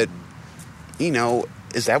 but you know.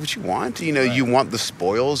 Is that what you want? You know, you want the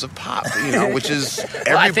spoils of pop, you know, which is everybody.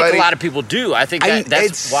 Well, I think a lot of people do. I think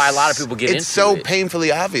that's why a lot of people get into it. It's so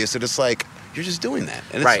painfully obvious that it's like you're just doing that,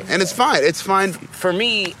 and Right. And it's fine. It's fine. For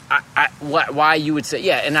me, why you would say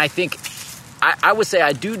and I think I would say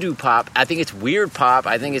I do pop. I think it's weird pop.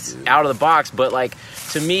 I think it's out of the box. But like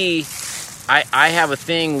to me, I have a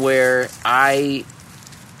thing where I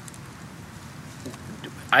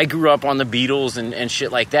grew up on the Beatles and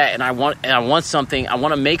shit like that, and I want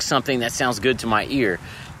to make something that sounds good to my ear.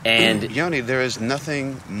 And Yoni, there is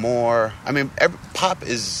nothing more. I mean, pop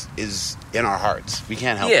is in our hearts. We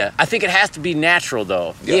can't help it. yeah, I think it has to be natural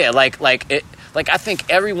though. Yeah. Like I think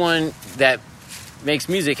everyone that makes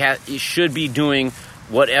music should be doing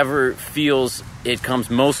whatever feels it comes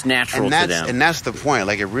most natural to them. And that's the point.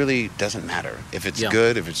 Like, it really doesn't matter. If it's Yeah.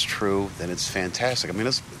 good, if it's true, then it's fantastic. I mean,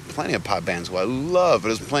 there's plenty of pop bands who I love, but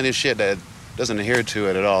there's plenty of shit that doesn't adhere to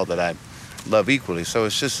it at all that I love equally. So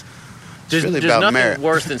it's just There's really nothing about merit.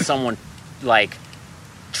 worse than someone like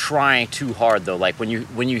trying too hard though. Like when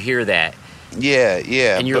you hear that Yeah,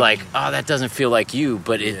 and you're but- like, oh, that doesn't feel like you,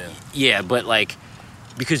 but but like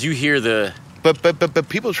because you hear the But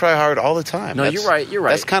people try hard all the time. No, you're right.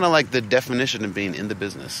 That's kind of like the definition of being in the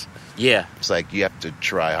business. yeah. It's like you have to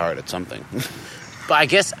try hard at something. But I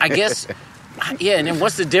guess yeah. And then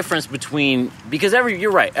what's the difference between because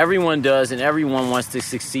you're right. Everyone does, and everyone wants to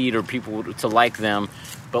succeed or people to like them.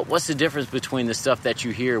 But what's the difference between the stuff that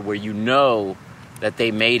you hear where you know that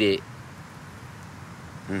they made it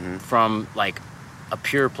from like a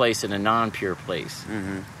pure place and a non-pure place?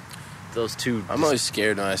 Mm-hmm. Those two. I'm always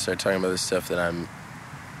scared when I start talking about this stuff that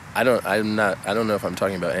I don't know if I'm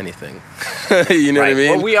talking about anything. You know what I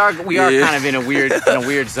mean? Well, we are kind of in a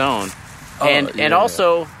weird zone, and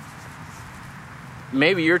also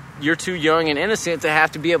maybe you're too young and innocent to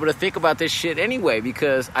have to be able to think about this shit anyway.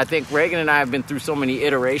 Because I think Regan and I have been through so many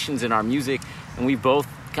iterations in our music, and we both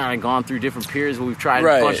kind of gone through different periods where we've tried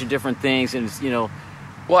Right. a bunch of different things, and it's, you know.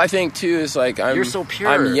 Well, I think too is like You're so pure.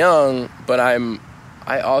 I'm young, but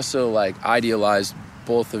I also like idealize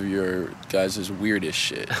both of your guys' weirdest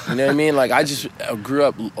shit. You know what I mean? Like I just grew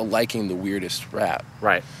up liking the weirdest rap.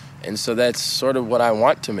 Right. And so that's sort of what I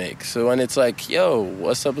want to make. So when it's like, yo,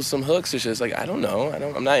 what's up with some hooks? It's just like, I don't know.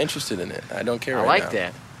 I'm not interested in it. I don't care I right like now.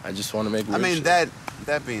 that. I just want to make I weird mean, shit.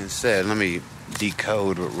 that being said, let me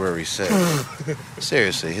decode what Rory said.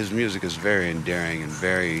 Seriously, his music is very endearing and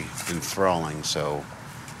very enthralling. So,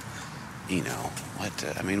 you know,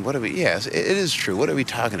 what are we? Yes, it is true. What are we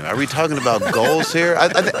talking about? Are we talking about goals here? I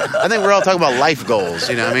think we're all talking about life goals.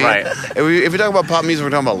 You know what I mean? Right. If we talk about pop music,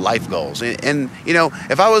 we're talking about life goals. And you know,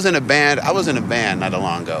 if I was in a band, I was in a band not that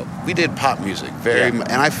long ago. We did pop music and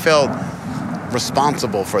I felt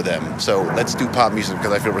responsible for them. So let's do pop music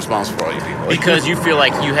because I feel responsible for all you people. Because you feel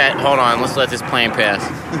like you had. Hold on, let's let this plane pass.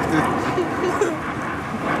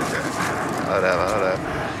 Hold up.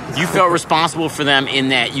 You felt responsible for them in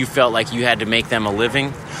that you felt like you had to make them a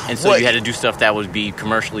living, and so you had to do stuff that would be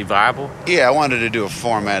commercially viable. Yeah, I wanted to do a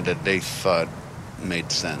format that they thought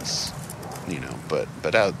made sense, you know. But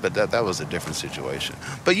that was a different situation.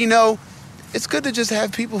 But you know, it's good to just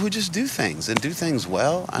have people who just do things and do things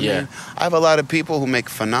well. I mean, I have a lot of people who make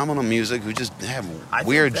phenomenal music who just have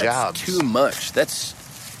weird jobs. Too much. That's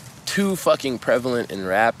too fucking prevalent in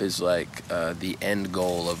rap. Is like the end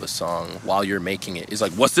goal of a song while you're making it. Is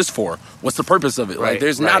like, what's this for? What's the purpose of it? Right, like,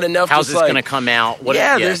 there's not enough. How's just this like, gonna come out?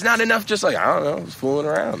 There's not enough. Just like, I don't know, just fooling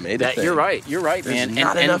around. Made That, a thing. you're right, There's man.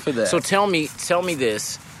 not enough of that. So tell me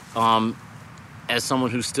this, as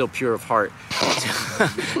someone who's still pure of heart,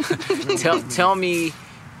 tell me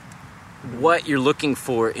what you're looking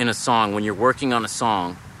for in a song when you're working on a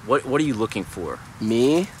song. What are you looking for?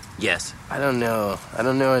 Me? Yes. I don't know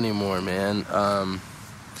anymore, man.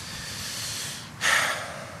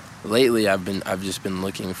 Lately, I've just been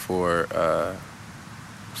looking for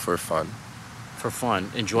fun. For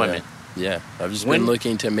fun, enjoyment. Yeah. I've just been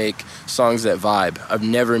looking to make songs that vibe. I've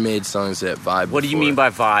never made songs that vibe. What do you mean by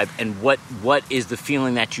vibe? And what is the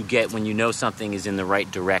feeling that you get when you know something is in the right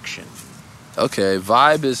direction? Okay,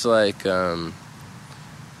 vibe is like, damn,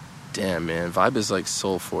 man. Vibe is like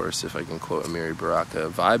Soul Force, if I can quote Amiri Baraka.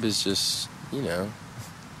 Vibe is just, you know,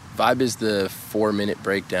 vibe is the 4-minute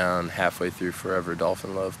breakdown halfway through Forever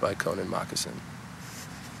Dolphin Love by Conan Moccasin.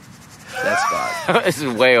 That's vibe. This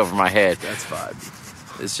is way over my head. That's vibe.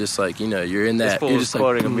 It's just like, you know, you're in that. This fool You're is just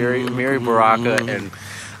quoting like, Amiri Baraka, and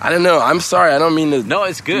I don't know. I'm sorry. I don't mean to. No,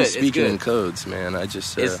 it's good. Speaking It's good. in codes, man. I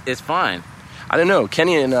just. It's fine. I don't know.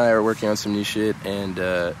 Kenny and I are working on some new shit, and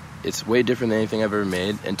it's way different than anything I've ever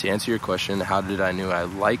made. And to answer your question, how did I know I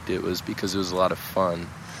liked it was because it was a lot of fun,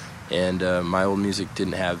 and my old music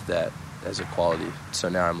didn't have that as a quality. So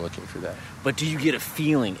now I'm looking for that. But do you get a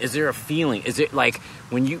feeling? Is there a feeling? Is it like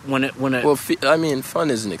when a Well, I mean, fun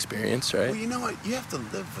is an experience, right? Well, you know what? You have to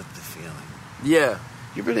live with the feeling. Yeah.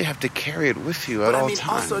 You really have to carry it with you at But all I mean,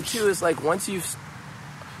 times. also too, is like once you've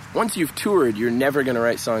toured, you're never gonna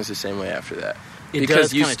write songs the same way after that. it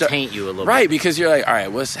does kind of taint you a little Right, bit. because you're like, all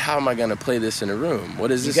right, how am I going to play this in a room?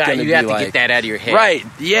 What is this going to be like? You have to get that out of your head. Right,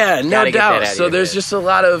 yeah, no Gotta get that doubt. out of So your there's head. just a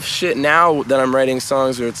lot of shit now that I'm writing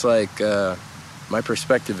songs where it's like, my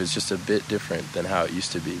perspective is just a bit different than how it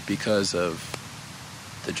used to be because of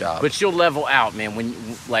the job. But you'll level out, man. When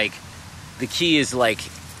like the key is like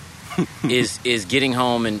is getting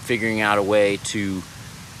home and figuring out a way to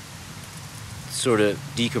sort of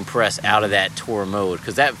decompress out of that tour mode,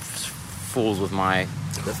 because that fools with my.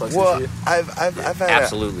 Well, I've had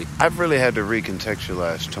Absolutely. I've really had to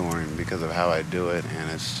recontextualize touring because of how I do it,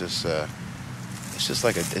 and it's just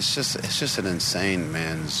an insane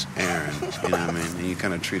man's errand. You know what I mean? And you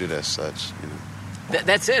kind of treat it as such. You know.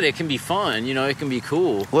 That's it. It can be fun. You know, it can be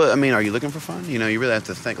cool. Well, I mean, are you looking for fun? You know, you really have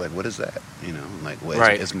to think like, what is that? You know, like,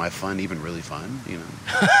 Right. is my fun even really fun? You know.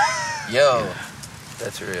 Yo,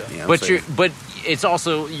 that's real. You know, But it's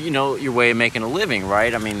also, you know, your way of making a living,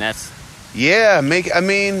 right? I mean, that's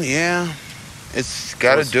it's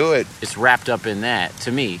got to do it. it's wrapped up in that to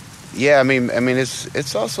me. Yeah, I mean,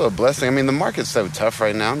 it's also a blessing. I mean, the market's so tough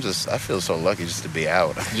right now. I feel so lucky just to be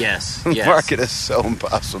out. Yes. The yes. market is so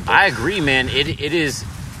impossible. I agree, man. It is.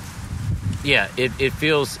 Yeah, it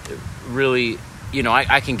feels really. You know,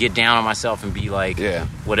 I can get down on myself and be like,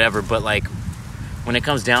 whatever. But like, when it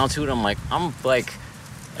comes down to it, I'm like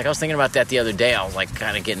I was thinking about that the other day. I was like,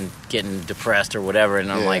 kind of getting depressed or whatever, and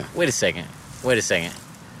I'm like, wait a second.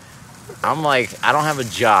 I'm like, I don't have a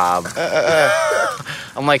job.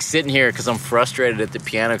 I'm like sitting here because I'm frustrated at the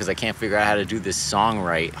piano because I can't figure out how to do this song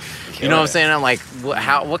right. You know what I'm saying? I'm like,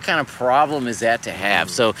 what kind of problem is that to have?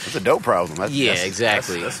 So it's a dope problem. That's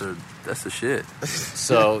exactly. That's the shit.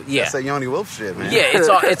 So yeah, that's that Yoni Wolf shit, man. Yeah,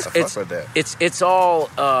 it's all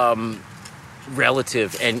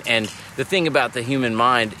relative, and the thing about the human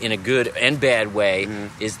mind in a good and bad way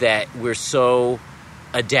is that we're so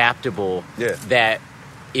adaptable that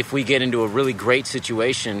if we get into a really great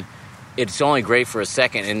situation, it's only great for a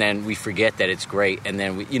second, and then we forget that it's great, and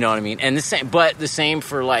then you know what I mean. And the same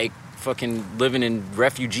for like fucking living in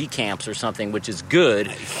refugee camps or something, which is good,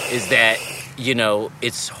 is that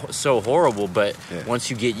it's so horrible, but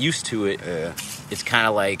once you get used to it, it's kind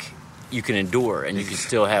of like you can endure, and you can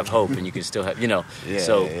still have hope, and you can still have It's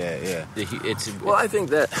well, I think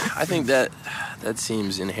that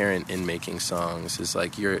seems inherent in making songs. Is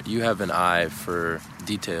like you have an eye for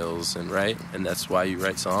details, and that's why you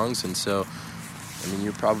write songs. And so, I mean,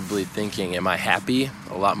 you're probably thinking, "Am I happy?"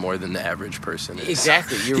 a lot more than the average person is.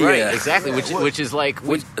 Exactly, you're right. Exactly, which is like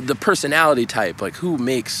the personality type. Like, who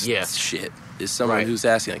makes shit is someone who's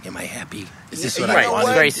asking, like, "Am I happy? Is this what I want?"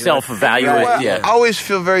 It's very self-evaluated. I always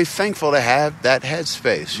feel very thankful to have that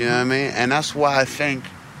headspace. You know what I mean? And that's why I think.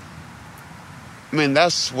 I mean,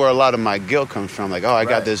 that's where a lot of my guilt comes from. Like, I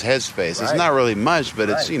got this headspace. It's not really much, but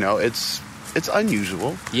it's it's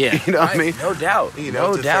unusual. Yeah, you know what I mean? No doubt.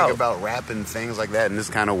 To think about rapping things like that in this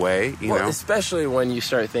kind of way. You know, especially when you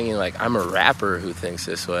start thinking like, I'm a rapper who thinks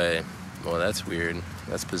this way. Well, that's weird.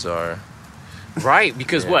 That's bizarre. Right,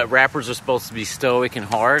 because rappers are supposed to be stoic and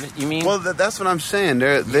hard, you mean? Well, that's what I'm saying.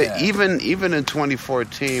 They're even in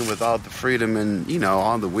 2014 with all the freedom and,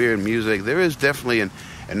 all the weird music, there is definitely an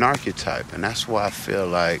archetype, and that's why I feel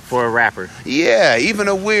like... For a rapper. Yeah, even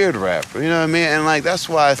a weird rapper, you know what I mean? And, like, that's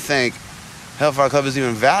why I think Hellfyre Club is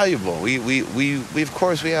even valuable. We of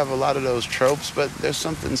course, we have a lot of those tropes, but there's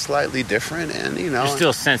something slightly different, and, You're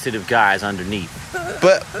still sensitive guys underneath.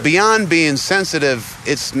 But beyond being sensitive,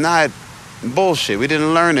 it's not... bullshit. We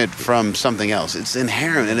didn't learn it from something else. It's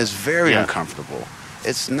inherent, and it's very uncomfortable.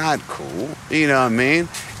 It's not cool, you know what I mean?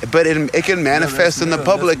 But it can manifest in the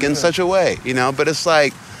public in such a way, But it's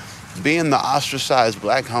like being the ostracized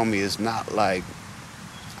black homie is not like,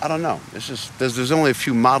 I don't know. It's just there's only a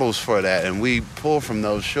few models for that, and we pull from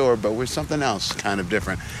those, sure, but we're something else, kind of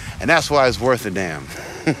different, and that's why it's worth a damn.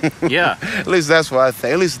 Yeah. At least that's why I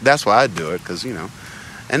think. At least that's why I do it, because And,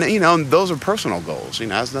 those are personal goals. It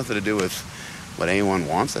has nothing to do with what anyone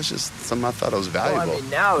wants. That's just something I thought was valuable. Well, I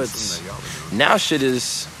mean, now shit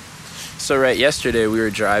is... So, yesterday we were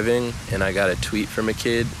driving, and I got a tweet from a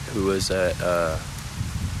kid who was at...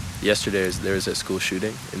 yesterday there was a school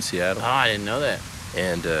shooting in Seattle. Oh, I didn't know that.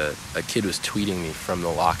 And a kid was tweeting me from the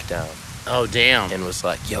lockdown. Oh, damn. And was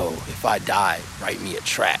like, yo, if I die, write me a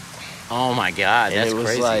track. Oh my God, that's crazy. And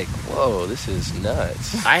it was like, whoa, this is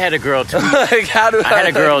nuts. I had a girl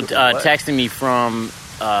texting me from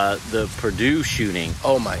the Purdue shooting.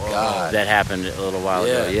 Oh my God, that happened a little while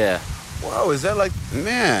ago. Yeah. Whoa, is that like,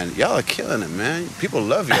 man? Y'all are killing it, man. People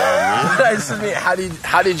love y'all, man.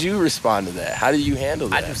 How did you respond to that? How did you handle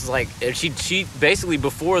that? I just like she basically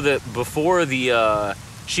before the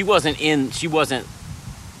she wasn't.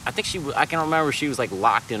 I think I can remember she was like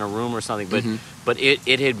locked in a room or something, but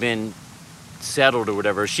it had been settled or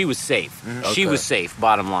whatever. She was safe. Okay. She was safe,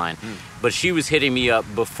 bottom line. But she was hitting me up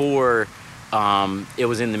before it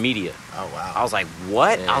was in the media. Oh, wow. I was like,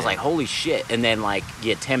 what? Yeah. I was like, holy shit. And then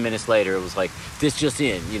 10 minutes later, it was like, this just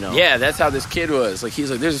in, Yeah, that's how this kid was. Like,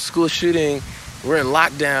 he's like, there's a school shooting. We're in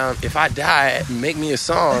lockdown. If I die, make me a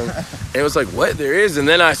song. And it was like, what? There is? And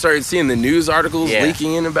then I started seeing the news articles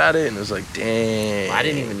leaking in about it, and it was like, dang. I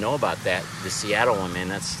didn't even know about that. The Seattle one,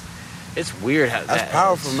 man. It's weird how that's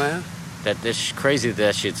powerful, man. This crazy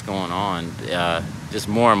that shit's going on. Just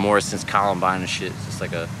more and more since Columbine and shit. It's just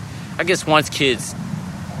like I guess once kids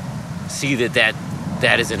see that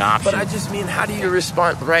is an option. But I just mean, how do you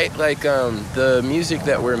respond? Right, like the music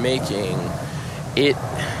that we're making, it.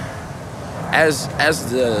 As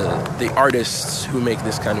the artists who make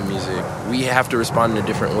this kind of music, we have to respond in a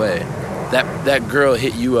different way. That girl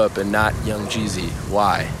hit you up and not Young Jeezy.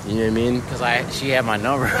 Why? You know what I mean? Because she had my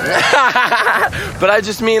number. But I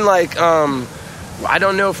just mean I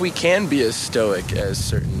don't know if we can be as stoic as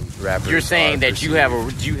certain rappers. You're saying that you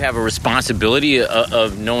have a responsibility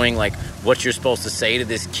of knowing what you're supposed to say to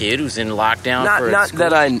this kid who's in lockdown. Not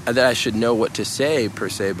that I should know what to say per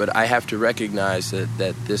se, but I have to recognize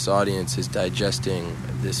that this audience is digesting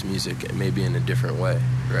this music maybe in a different way,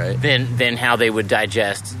 right? Than how they would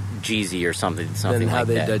digest Jeezy or something than like that. How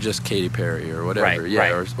they digest Katy Perry or whatever,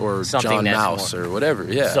 right. or John Mouse or whatever,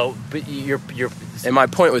 yeah. So, but And my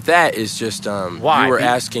point with that is just Why? you were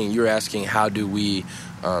asking how do we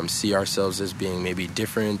see ourselves as being maybe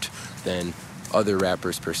different than other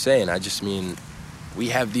rappers per se, and I just mean we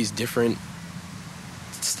have a different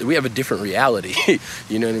reality.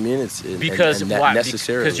 You know what I mean? It's Because and that why?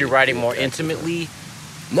 necessarily Because you're writing more intimately.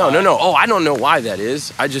 No. Oh, I don't know why that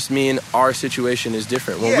is. I just mean our situation is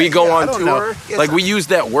different. When we go on tour, like we use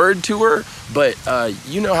that word tour, but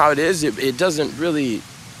you know how it is. It doesn't really.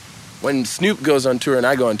 When Snoop goes on tour and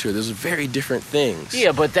I go on tour, there's very different things.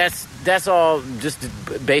 Yeah, but that's all just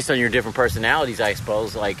based on your different personalities, I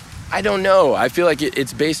suppose. Like, I don't know. I feel like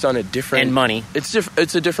it's based on a different... And money. It's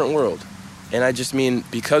a different world. And I just mean,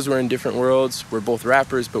 because we're in different worlds, we're both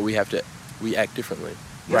rappers, but we act differently.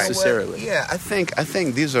 Necessarily. Yeah, I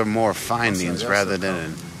think these are more findings rather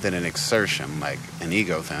than an exertion, like an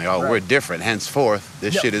ego thing. Oh, we're different. Henceforth,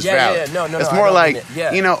 this shit is valid. No. It's more like,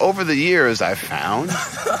 over the years I found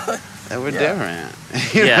that we're different.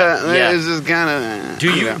 Yeah. It's just kind of...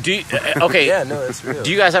 do you okay. Yeah, no, that's real.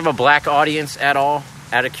 Do you guys have a black audience at all?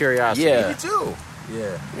 Out of curiosity. Yeah. Me too.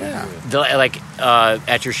 Yeah.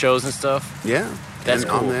 At your shows and stuff? Yeah. That's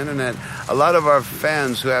and cool. On the internet, a lot of our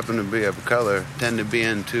fans who happen to be of color tend to be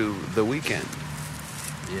into The Weeknd.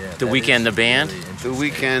 Yeah. The Weeknd, the band? The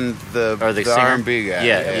Weeknd, the singer? R&B guy.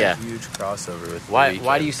 Yeah. Huge crossover with Why? The Weeknd.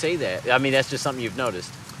 Why do you say that? I mean, that's just something you've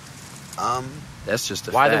noticed. That's just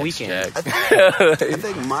a Why The fact, Weeknd? Jack. I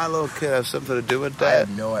think Milo could have something to do with We that.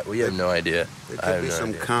 have no idea. There I have could be no some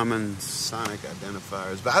idea. common sonic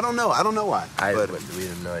identifiers, but I don't know why. We But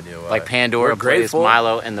have no idea why. Like Pandora We're plays grateful.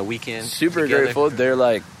 Milo and The Weeknd. Super together. grateful. They're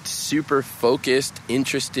like super focused,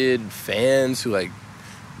 interested fans who like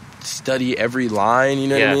study every line, you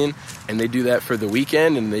know what I mean? And they do that for The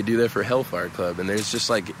Weeknd and they do that for Hellfyre Club. And there's just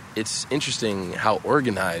like, it's interesting how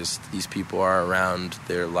organized these people are around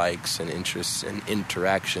their likes and interests and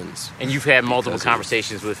interactions. And you've had multiple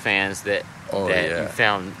conversations with fans that you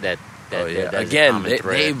found that that's a Again, common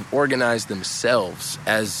thread. they've organized themselves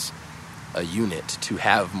as a unit to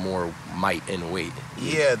have more might and weight.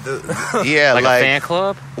 yeah, like a fan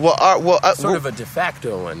club. Sort of a de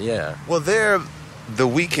facto one, yeah. Well, they're the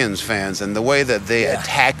Weeknd's fans, and the way that they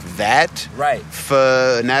attack that Right.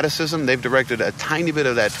 fanaticism, they've directed a tiny bit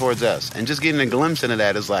of that towards us, and just getting a glimpse into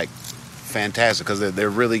that is like fantastic because they're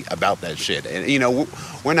really about that shit. And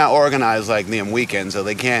we're not organized like them Weeknd, so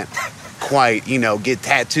they can't quite get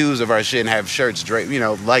tattoos of our shit and have shirts draped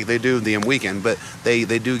like they do the Weeknd, but they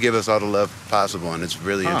do give us all the love possible, and it's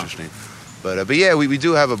really interesting. But yeah, we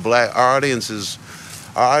do have our audience is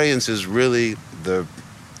really the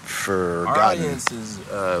forgotten. Our audience is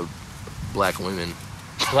black women.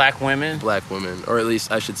 Black women. Black women, or at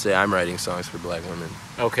least I should say, I'm writing songs for black women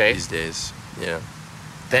Okay. these days. Yeah.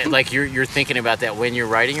 That like you're thinking about that when you're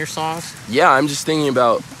writing your songs. Yeah, I'm just thinking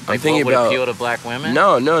about. Like I'm thinking what would about appeal to black women.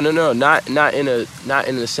 No, not in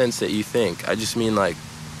the sense that you think. I just mean like,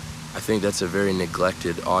 I think that's a very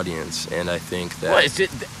neglected audience, and I think that. Well,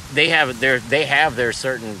 they have their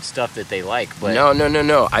certain stuff that they like, but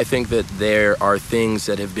No. I think that there are things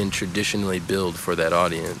that have been traditionally billed for that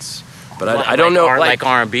audience, but I don't know. Like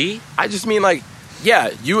R&B. I just mean like,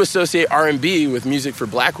 yeah, you associate R&B with music for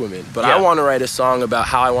black women, but I want to write a song about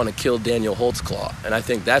how I want to kill Daniel Holtzclaw, and I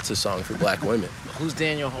think that's a song for black women. Who's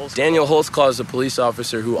Daniel Holtzclaw? Daniel Holtzclaw is a police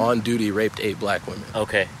officer who on duty raped 8 black women.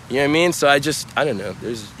 Okay. You know what I mean? So I don't know.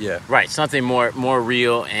 Right, something more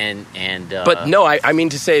real and But no, I mean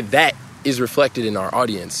to say that is reflected in our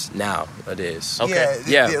audience nowadays. Okay.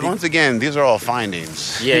 Yeah. Once again, these are all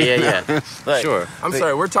findings. Yeah. Like, Sure. I'm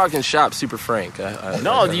sorry, we're talking shop super frank.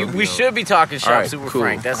 We should be talking shop right, super cool,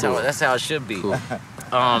 frank. That's how it should be. Cool.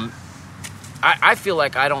 I feel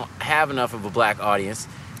like I don't have enough of a black audience.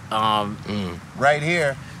 Right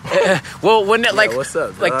here. Well, when what's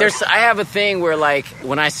up, like dog? I have a thing where like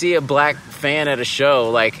when I see a black fan at a show,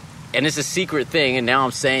 like, and it's a secret thing, and now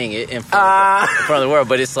I'm saying it in front of the world,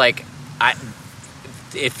 but it's like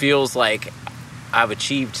it feels like I've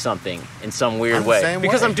achieved something in some weird I'm the way same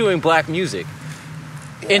because way. I'm doing black music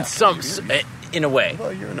in a way.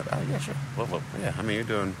 Well, you're yeah, sure. Well, yeah. I mean, you're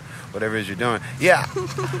doing whatever it is you're doing. Yeah,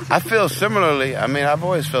 I feel similarly. I mean, I've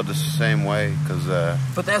always felt the same way because.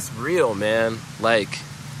 But that's real, man. Like,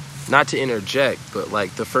 not to interject, but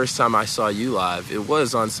like the first time I saw you live, it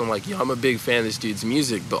was on some like, I'm a big fan of this dude's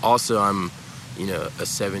music, but also I'm, a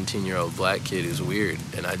 17-year-old black kid who's weird,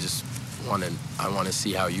 and I just want to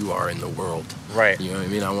see how you are in the world. Right. You know what I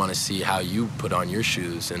mean? I want to see how you put on your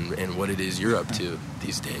shoes and what it is you're up to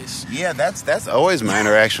these days. Yeah, that's always my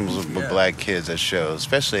interactions with black kids at shows,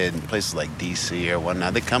 especially in places like DC or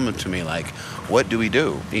whatnot. They come up to me like, "What do we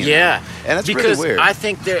do?" Yeah, and that's because really weird. I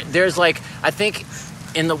think there's like, I think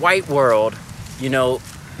in the white world, you know,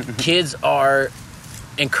 kids are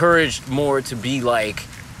encouraged more to be like,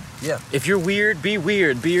 Yeah. if you're weird, be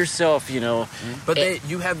yourself, you know. But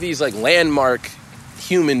you have these like landmark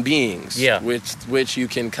human beings, Yeah. which you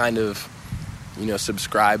can kind of, you know,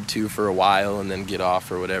 subscribe to for a while and then get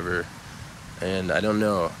off or whatever. And I don't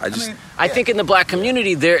know. I think in the black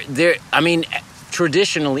community, I mean,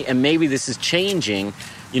 traditionally, and maybe this is changing,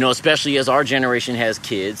 you know, especially as our generation has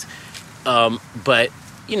kids. But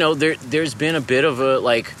you know, there's been a bit of a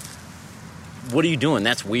like, what are you doing?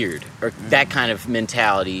 That's weird, or that kind of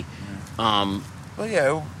mentality. Well,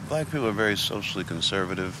 yeah, black people are very socially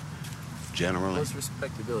conservative, generally. It's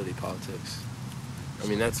respectability politics. I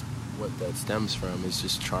mean, that's what that stems from, is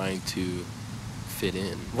just trying to fit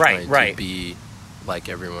in. Right. To be like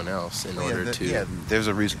everyone else in order to... Yeah, there's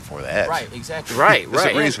a reason for that. Right, exactly. Right.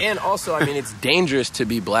 And also, I mean, it's dangerous to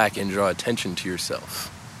be black and draw attention to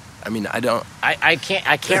yourself. I mean, I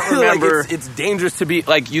can't remember. Like it's dangerous to be...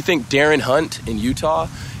 Like, you think Darren Hunt in Utah,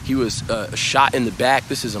 he was shot in the back,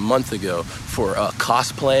 this is a month ago, for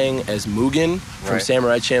cosplaying as Mugen from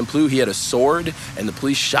Samurai Champloo. He had a sword, and the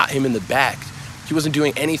police shot him in the back. He wasn't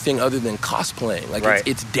doing anything other than cosplaying. Like,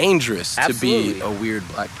 it's dangerous to be a weird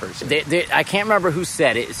black person. I can't remember who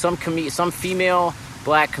said it. Some female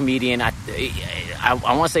black comedian. I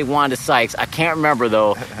want to say Wanda Sykes. I can't remember,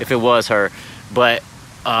 though, if it was her. But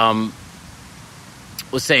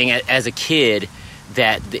was saying as a kid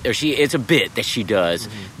that... it's a bit that she does.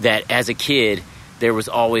 Mm-hmm. That as a kid, there was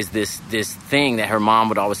always this thing that her mom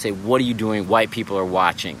would always say, what are you doing? White people are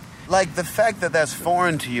watching. Like, the fact that that's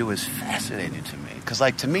foreign to you is fascinating to me. Because,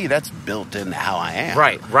 like, to me, that's built in how I am.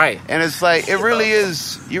 Right. And it's like, it really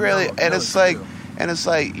is. It's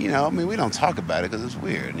like, you know, I mean, we don't talk about it because it's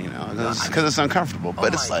weird, you know, because it's uncomfortable.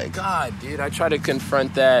 But it's like... God, dude, I try to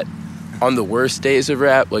confront that on the worst days of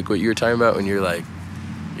rap, like what you were talking about when you're like,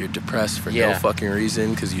 you're depressed for no fucking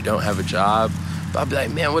reason because you don't have a job. But I'll be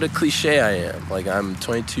like, man, what a cliche I am. Like, I'm a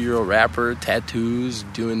 22-year-old rapper, tattoos,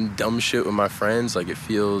 doing dumb shit with my friends. Like, it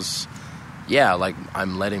feels, like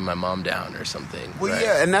I'm letting my mom down or something. Well, right?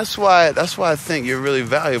 yeah, and that's why I think you're really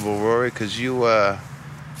valuable, Rory, because you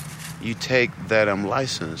take that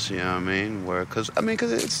license, you know what I mean?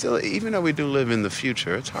 Because it's still, even though we do live in the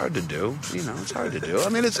future, it's hard to do. You know, it's hard to do. I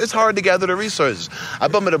mean, it's hard to gather the resources. I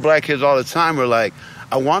bump into black kids all the time who are like,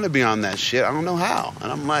 I want to be on that shit. I don't know how.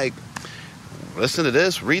 And I'm like, listen to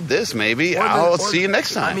this, read this, maybe. I'll see you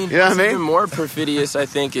next time. I mean, you know what I mean? Even more perfidious, I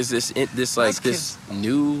think, is this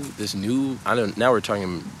new. I don't. Now we're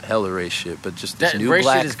talking hella race shit, but just this new race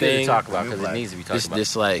black shit is thing. good to talk about because it needs to be talked about.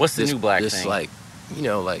 This like what's the new black this thing? Like, you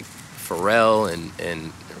know, like Pharrell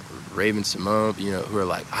and Raven Simone, you know, who are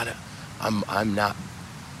like, I'm not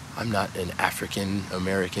an African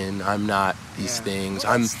American. I'm not these things.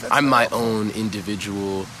 Well, I'm my own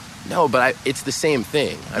individual. No, but it's the same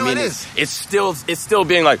thing. I mean, it's still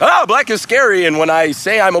being like, black is scary, and when I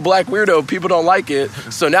say I'm a black weirdo, people don't like it.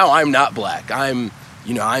 So now I'm not black. I'm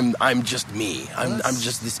just me. I'm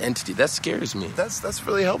just this entity. That scares me. That's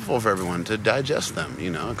really helpful for everyone to digest them,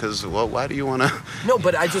 you know, because why do you want to? No,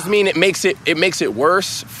 but I just mean it makes it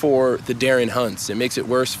worse for the Darren Hunts. It makes it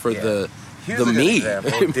worse for the me.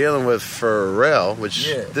 Dealing with Pharrell, which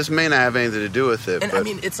this may not have anything to do with it. And but, I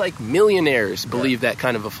mean, it's like millionaires believe that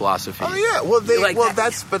kind of a philosophy. Oh yeah,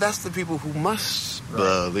 that's the people who must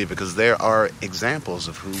believe it, because there are examples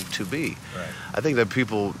of who to be. Right. I think that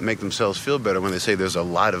people make themselves feel better when they say there's a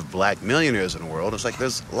lot of black millionaires in the world. It's like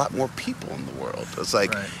there's a lot more people in the world. It's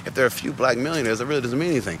like if there are a few black millionaires, that really doesn't mean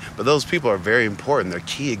anything. But those people are very important. They're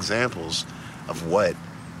key examples of what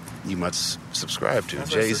you must subscribe to.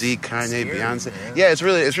 Jay-Z, Kanye, scary, Beyonce. Man. Yeah, it's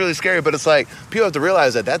really scary, but it's like people have to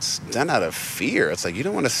realize that that's done out of fear. It's like you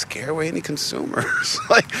don't want to scare away any consumers.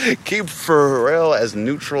 Like, keep Pharrell as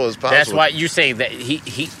neutral as possible. That's why you say that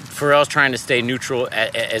Pharrell's trying to stay neutral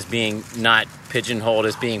as being not pigeonholed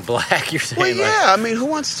as being black. You're saying, well, yeah. I mean, who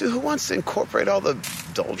wants to incorporate all the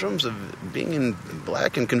doldrums of being in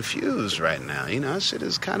black and confused right now? You know, shit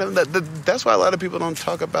is kind of that's why a lot of people don't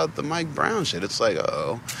talk about the Mike Brown shit. It's like,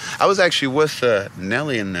 I was actually with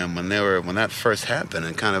Nelly and them when that first happened,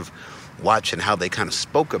 and kind of watching how they kind of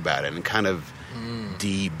spoke about it and kind of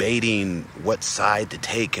debating what side to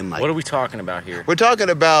take. And like, what are we talking about here? We're talking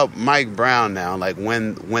about Mike Brown now, like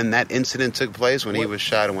when that incident took place, when he was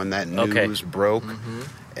shot, and when that news broke. Mm-hmm.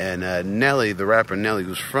 And Nelly, the rapper Nelly,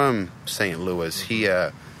 who's from St. Louis, he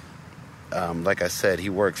like I said, he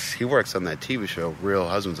works on that TV show Real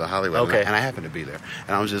Husbands of Hollywood. Okay. And I happened to be there,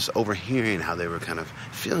 and I was just overhearing how they were kind of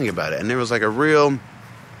feeling about it, and there was like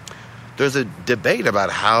there's a debate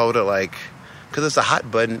about how to, like, because it's a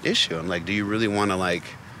hot button issue. I'm like, do you really want to, like,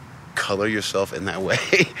 color yourself in that way.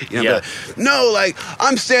 No, like,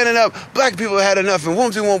 I'm standing up, black people had enough, and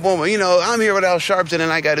won't, I'm here without Sharpton,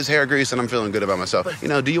 and I got his hair greased, and I'm feeling good about myself.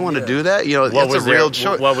 Do you want to do that? It's a real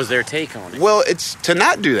choice. What was their take on it? Well, it's to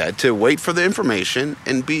not do that, to wait for the information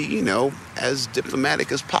and be, as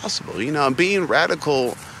diplomatic as possible. Being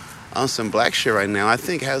radical on some black shit right now, I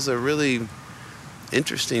think has a really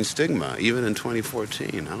interesting stigma, even in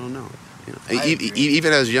 2014. I don't know.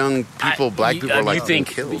 Even as young people, black people are like being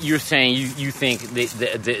killed. You're saying you think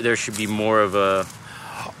there should be more of a...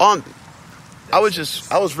 I was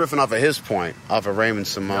riffing off of his point, off of Raymond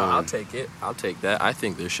Simone. No, I'll take it. I'll take that. I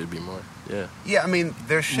think there should be more. Yeah. Yeah, I mean,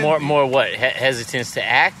 there should be. More what? Hesitance to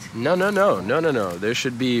act? No. There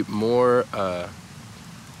should be more...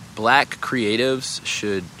 Black creatives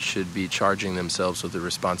should be charging themselves with the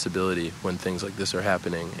responsibility when things like this are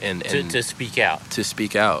happening, and to speak out. To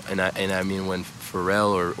speak out, and I mean when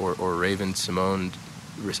Pharrell or Raven Simone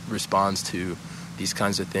responds to these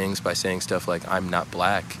kinds of things by saying stuff like "I'm not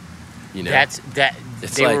black," They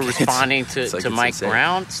were responding to Mike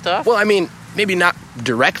Brown stuff. Well, I mean, maybe not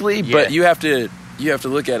directly, but you have to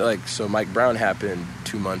look at it so Mike Brown happened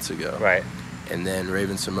 2 months ago, right? And then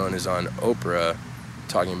Raven Simone is on Oprah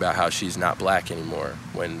talking about how she's not black anymore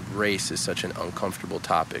when race is such an uncomfortable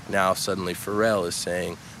topic. Now suddenly Pharrell is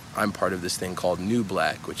saying, I'm part of this thing called New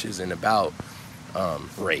Black, which isn't about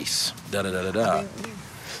race.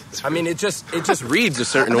 I mean, it just reads a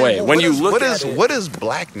certain way. When you look at it, what does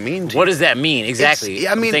black mean to you? What does that mean exactly?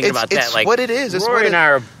 I'm thinking about that. It's what it is. It's Rory and I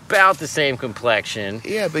are about the same complexion.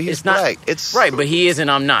 Yeah, but he's black. It's right, but he is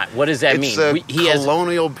and I'm not. What does that mean? He has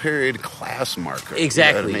colonial period class marker.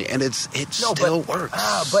 Exactly, you know what I mean? And it still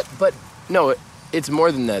works. But no, it's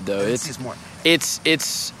more than that though. It's more. It's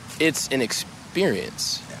an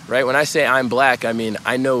experience, right? When I say I'm black, I mean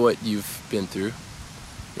I know what you've been through.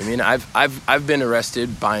 I mean, I've been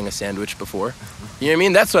arrested buying a sandwich before. You know what I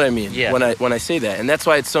mean? That's what I mean when I say that. And that's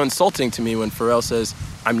why it's so insulting to me when Pharrell says,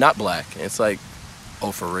 I'm not black. And it's like,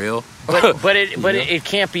 oh, for real? But it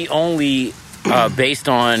can't be only based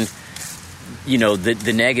on,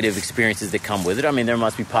 the negative experiences that come with it. I mean, there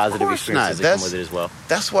must be positive experiences that come with it as well.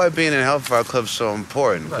 That's why being in Hellfyre Club is so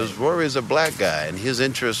important. Because Rory is a black guy, and his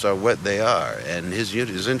interests are what they are. And his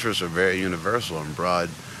interests are very universal and broad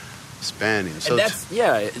spanning. So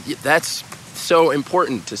that's so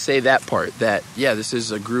important to say that part, that this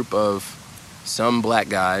is a group of some black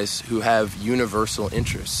guys who have universal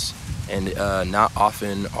interests, and not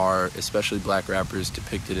often are especially black rappers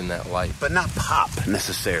depicted in that light. But not pop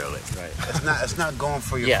necessarily. Right. It's not going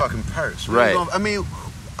for your fucking purse. Right. I mean,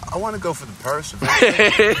 I want to go for the purse, but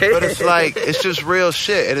it's just real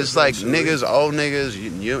shit. And it's like niggas, old niggas,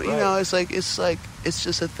 it's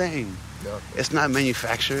just a thing. Yep. It's not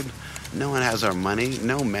manufactured. No one has our money.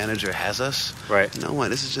 No manager has us. Right. No one.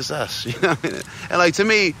 This is just us. You know what I mean? And to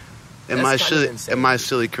me, in my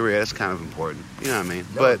silly career, that's kind of important. You know what I mean?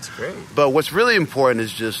 No, it's great. But what's really important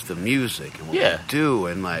is just the music and what we do,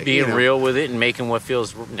 and being real with it and making what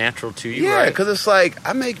feels natural to you. Yeah, because it's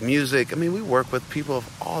I make music. I mean, we work with people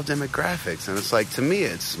of all demographics, and it's to me,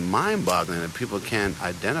 it's mind-boggling that people can't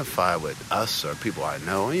identify with us or people I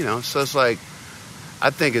know. So it's I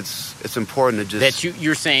think it's important to just... That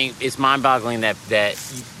you're saying it's mind-boggling that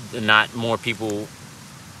not more people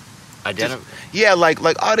identify...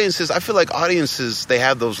 like audiences, I feel like audiences, they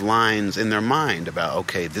have those lines in their mind about,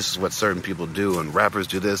 okay, this is what certain people do, and rappers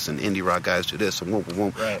do this, and indie rock guys do this, and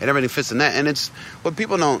and everything fits in that. And it's what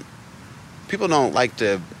people don't like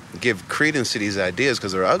to give credence to these ideas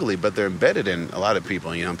because they're ugly, but they're embedded in a lot of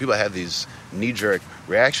people. People have these knee-jerk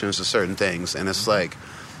reactions to certain things, and it's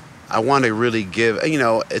I want to really give,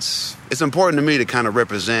 it's important to me to kind of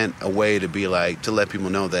represent a way to be to let people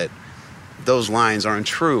know that those lines aren't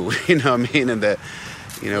true, you know what I mean? And that,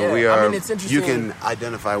 we are, it's interesting. You can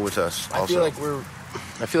identify with us also.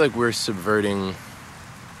 I feel like we're subverting,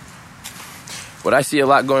 what I see a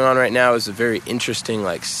lot going on right now is a very interesting,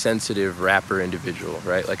 sensitive rapper individual,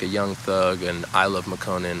 right? Like a Young Thug and I Love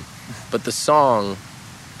Makonnen. But the song,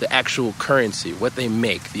 the actual currency, what they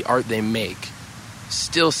make, the art they make,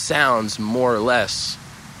 still sounds more or less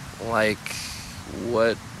like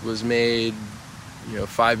what was made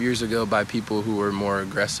 5 years ago by people who were more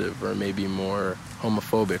aggressive or maybe more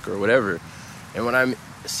homophobic or whatever. And what I'm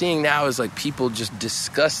seeing now is people just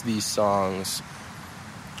discuss these songs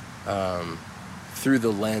through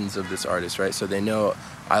the lens of this artist, right? So they know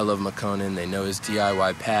I Love Makonnen, they know his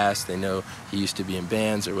DIY past, they know he used to be in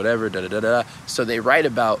bands or whatever, da-da-da-da. So they write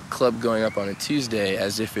about Club Going Up on a Tuesday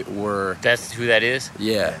as if it were... That's who that is?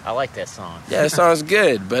 Yeah. I like that song. Yeah, that song's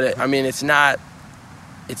good, but it's not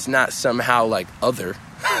somehow other.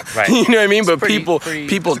 Right. You know what I mean? But pretty- people pretty-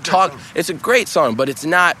 people talk. It's a great song, but it's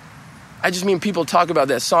not. I just mean people talk about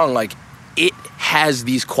that song like it has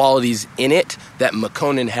these qualities in it that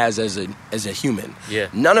Makonnen has as a human. Yeah.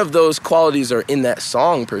 None of those qualities are in that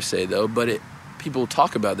song per se, though. But people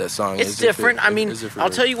talk about that song. It's different. I'll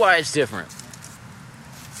tell you why it's different.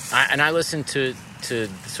 I listen to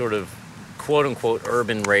sort of quote unquote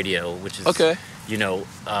urban radio, which is Okay.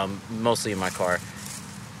 mostly in my car,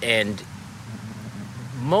 and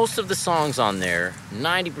most of the songs on there,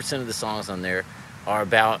 90% of the songs on there, are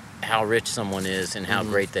about how rich someone is and how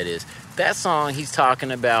great that is. That song, he's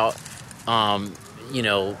talking about, he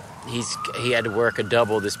had to work a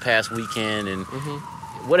double this past weekend and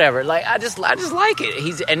whatever. Like I just like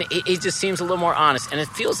it. He just seems a little more honest, and it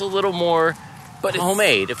feels a little more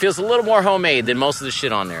homemade. It feels a little more homemade than most of the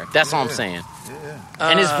shit on there. That's all I'm saying. Yeah.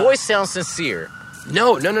 And his voice sounds sincere.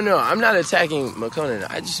 No. I'm not attacking Makonnen.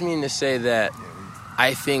 I just mean to say that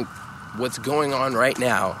I think what's going on right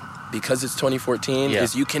now, because it's 2014,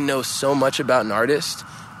 is you can know so much about an artist,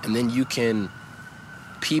 and then you can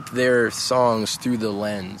peep their songs through the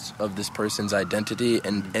lens of this person's identity,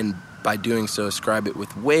 and by doing so, ascribe it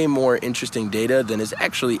with way more interesting data than is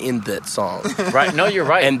actually in that song. Right? No, you're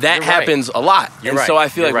right. And that happens a lot. You're right. So I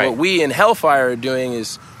feel You're like right. what we in Hellfyre are doing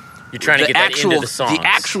is You're trying to get that into the songs. The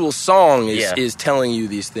actual song is telling you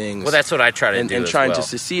these things. Well, that's what I try to do and as trying well. to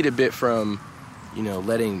secede a bit from,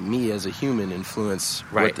 letting me as a human influence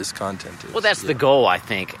what this content is. Well, that's the goal, I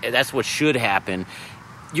think. That's what should happen.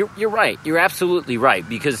 You're right. You're absolutely right.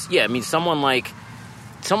 Because, someone like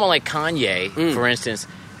Kanye, for instance,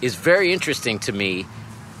 is very interesting to me,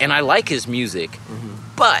 and I like his music.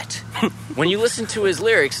 But when you listen to his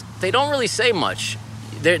lyrics, they don't really say much.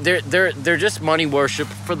 They're just money worship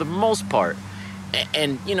for the most part.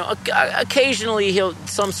 And occasionally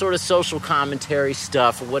some sort of social commentary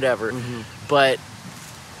stuff or whatever. But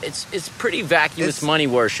it's pretty vacuous money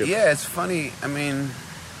worship. Yeah, it's funny. I mean,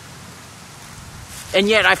 and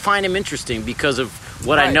yet I find him interesting because of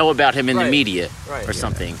what I know about him in the media or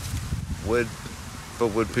something. Would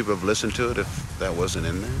people have listened to it if that wasn't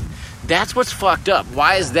in there? That's what's fucked up.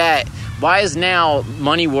 Why is that? Why is now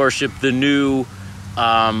money worship the new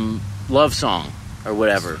love song or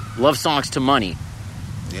whatever? Love songs to money.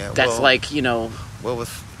 Yeah, that's Well,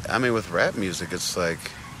 with rap music, it's like,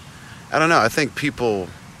 I don't know. I think people,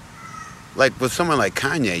 like with someone like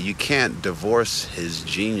Kanye, you can't divorce his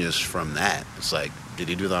genius from that. It's like, did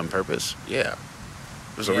he do that on purpose? Yeah.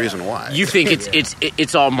 There's a reason why. You think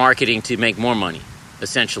it's all marketing to make more money?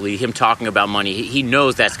 Essentially, him talking about money, he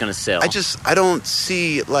knows that's going to sell. I don't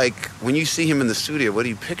see, like, when you see him in the studio, what do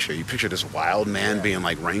you picture? You picture this wild man being,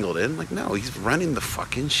 like, wrangled in? Like, no, he's running the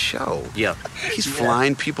fucking show. Yeah. He's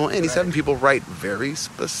flying people in. He's having people write very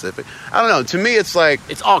specific. I don't know. To me, it's like...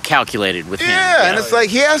 It's all calculated with him. Yeah, and it's like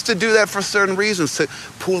he has to do that for certain reasons, to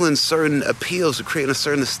pull in certain appeals, to create a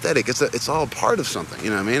certain aesthetic. It's all part of something, you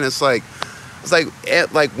know what I mean? It's like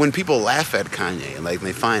when people laugh at Kanye and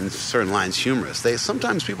they find certain lines humorous,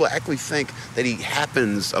 sometimes people actually think that he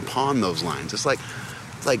happens upon those lines. It's like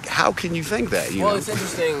how can you think that? Well, it's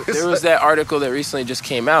interesting. There was that article that recently just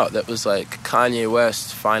came out that was like Kanye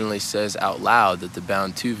West finally says out loud that the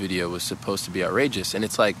Bound 2 video was supposed to be outrageous, and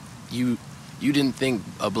it's like you didn't think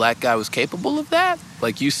a black guy was capable of that?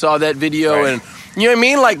 Like you saw that video and you know what I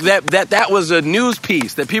mean? Like that was a news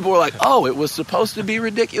piece that people were like, oh, it was supposed to be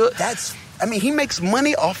ridiculous. He makes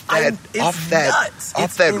money off that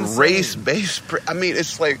race-based.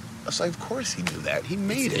 It's like of course he knew that. He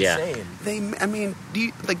made it. Yeah. Do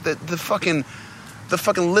you like the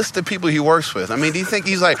fucking list of people he works with? Do you think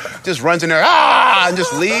he's like just runs in there and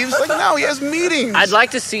just leaves? Like no, he has meetings. I'd like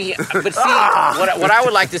to see, but see what I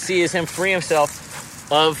would like to see is him free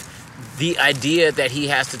himself of the idea that he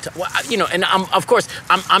has to, and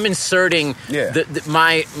I'm inserting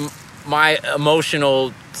my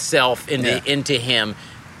emotional self into him,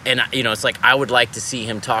 and it's like I would like to see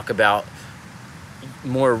him talk about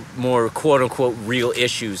more quote unquote real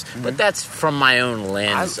issues, but that's from my own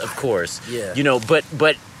lens, of course.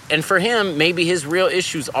 But and for him, maybe his real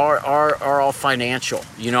issues are all financial.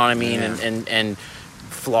 You know what I mean? And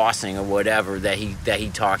flossing or whatever that he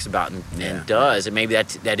talks about and does, and maybe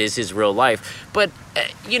that is his real life. But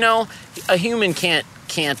a human can't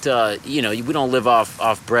we don't live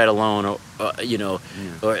off bread alone,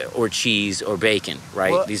 or cheese or bacon,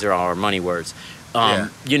 right? Well, these are all our money words.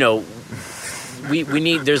 we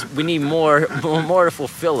need more to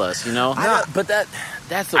fulfill us, you know. But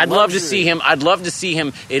that's. I'd love to see him. I'd love to see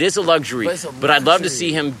him. It is a luxury, but I'd love to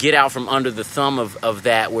see him get out from under the thumb of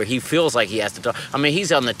that, where he feels like he has to talk. I mean,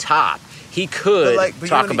 he's on the top. He could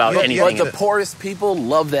talk about anything. But the poorest people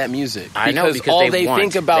love that music. I know, because all they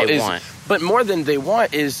think about they is. Want. But more than they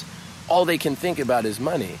want is, all they can think about is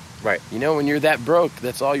money. Right. You know, when you're that broke,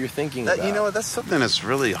 that's all you're thinking about. You know what? That's something that's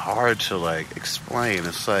really hard to like explain.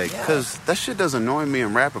 It's like, because that shit does annoy me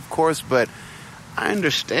in rap, of course, but I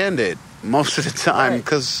understand it most of the time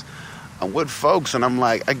because I'm with folks and I'm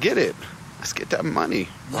like, I get it. Let's get that money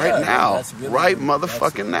right now, really,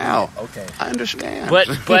 motherfucking now. Okay, I understand. But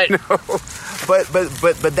you know?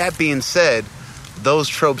 but that being said, those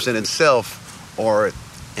tropes in itself are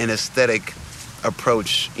an aesthetic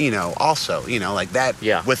approach, you know, also, you know, like that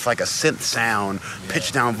with like a synth sound,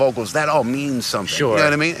 pitch down vocals, that all means something. Sure. You know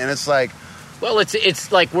what I mean? And it's like, well,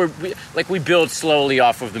 it's like we build slowly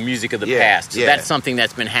off of the music of the past. So that's something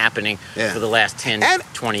that's been happening for the last 10,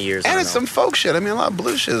 20 years. And it's some folk shit. I mean, a lot of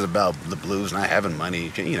blues shit is about the blues not having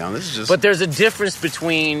money. You know, this is just... But there's a difference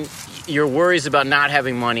between your worries about not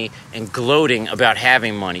having money and gloating about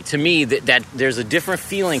having money. To me, that there's a different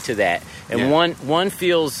feeling to that. And one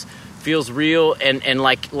feels real and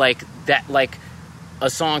like that, like a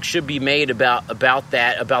song should be made about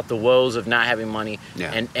that, about the woes of not having money,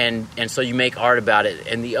 and so you make art about it.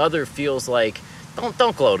 And the other feels like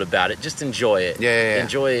don't gloat about it, just enjoy it.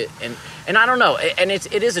 Enjoy it. And I don't know. And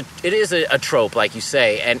it is a trope, like you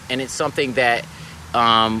say, and it's something that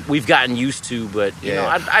we've gotten used to. But you know,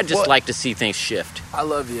 I just like to see things shift. I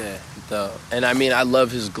love though, and I mean, I love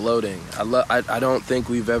his gloating. I don't think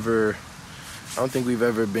we've ever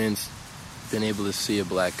been able to see a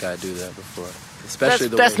black guy do that before. Especially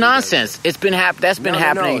that's nonsense. It's been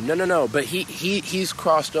happening. No. But he's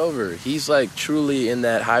crossed over. He's like truly in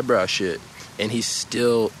that highbrow shit, and he's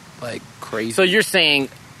still like crazy. So you're saying,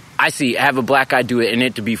 I have a black guy do it, and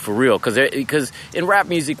it to be for real? Because in rap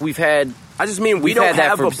music we've had. I just mean we don't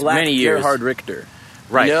have a black Gerhard Richter.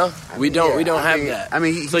 Right. You know? We don't have that. I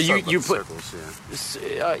mean, so you put circles,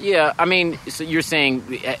 I mean, so you're saying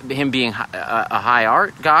him being a high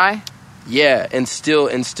art guy? Yeah, and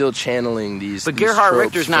still channeling these. But Gerhard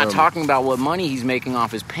Richter's not talking about what money he's making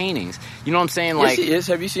off his paintings. You know what I'm saying? Like, yes, he is.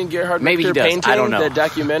 Have you seen Gerhard maybe Richter he does. painting? I don't know. That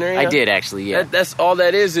documentary? I did actually. Yeah. That's all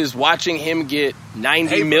that is watching him get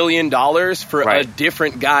 $90 million for a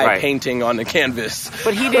different guy painting on the canvas.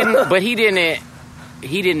 But he didn't. But he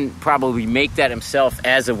didn't probably make that himself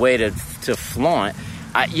as a way to flaunt.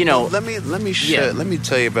 You know. Well, let me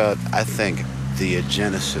tell you about, I think, the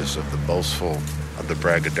genesis of the boastful, of the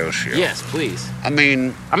braggadocio. Yes, please. I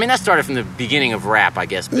mean that started from the beginning of rap, I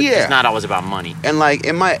guess, but it's not always about money. And like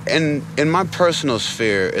in my personal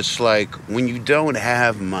sphere, it's like when you don't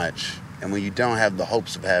have much and when you don't have the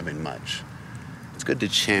hopes of having much, it's good to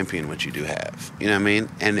champion what you do have. You know what I mean?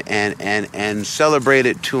 And celebrate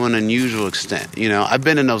it to an unusual extent. You know, I've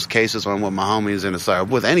been in those cases when I'm with my homies and it's like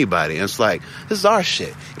with anybody. And it's like, this is our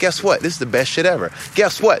shit. Guess what? This is the best shit ever.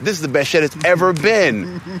 Guess what? This is the best shit it's ever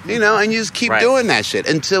been. You know, and you just keep doing that shit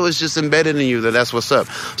until it's just embedded in you that that's what's up.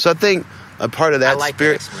 So I think a part of that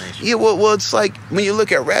spirit. Yeah, well, it's like when you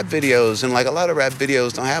look at rap videos, and like a lot of rap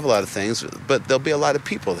videos don't have a lot of things, but there'll be a lot of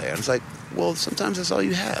people there. And it's like, well, sometimes that's all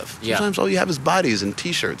you have. Yeah. Sometimes all you have is bodies and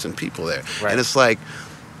T-shirts and people there. Right. And it's like,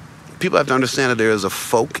 people have to understand that there is a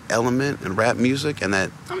folk element in rap music, and that...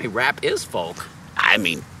 I mean, rap is folk. I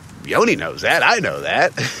mean, Yoni knows that. I know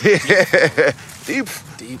that. Deep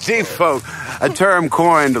folk. A term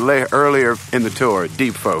coined earlier in the tour,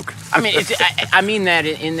 deep folk. I mean, I mean that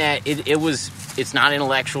in that it's not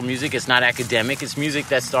intellectual music, it's not academic, it's music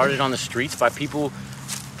that started on the streets by people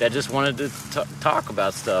that just wanted to talk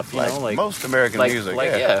about stuff, you know, like most American music.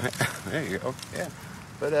 There you go. Yeah.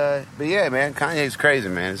 But yeah, man, Kanye's crazy,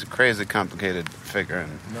 man. He's a crazy, complicated figure,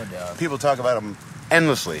 and no doubt. People talk about him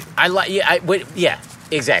endlessly.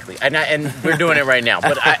 Exactly, and we're doing it right now.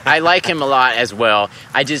 But I like him a lot as well.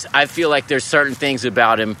 I feel like there's certain things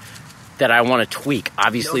about him that I want to tweak.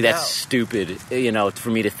 Obviously, that's stupid, you know, for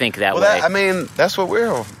me to think that way. I mean, that's what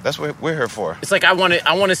we're here for. It's like I want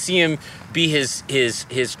to see him be his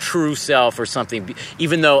true self or something.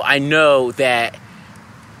 Even though I know that,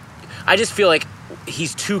 I just feel like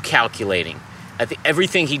he's too calculating. I think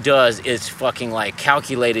everything he does is fucking like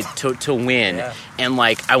calculated to win, and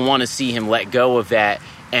like I want to see him let go of that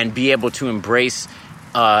and be able to embrace,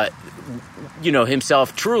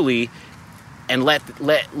 himself truly, and let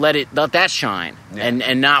that shine,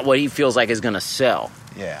 and not what he feels like is gonna sell.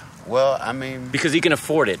 Yeah. Well, I mean, because he can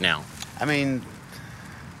afford it now. I mean,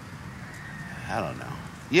 I don't know.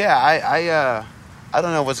 Yeah, I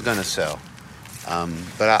don't know what's gonna sell.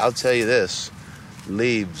 But I'll tell you this: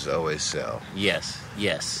 leaves always sell. Yes.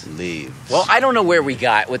 Leaves. Well, I don't know where we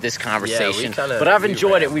got with this conversation, but I've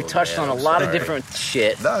enjoyed it. We've touched on a lot of different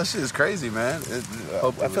shit. No, this shit is crazy, man.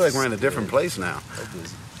 I feel like we're in a different place now.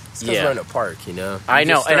 It's because we're in a park, you know. I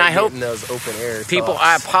know, and I hope those open air people. thoughts.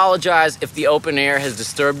 I apologize if the open air has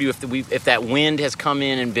disturbed you. If that wind has come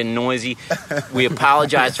in and been noisy, we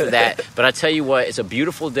apologize for that. But I tell you what, it's a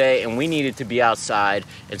beautiful day, and we needed to be outside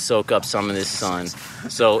and soak up some of this sun.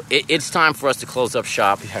 So it's time for us to close up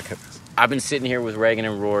shop. I've been sitting here with Regan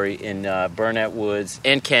and Rory in Burnett Woods,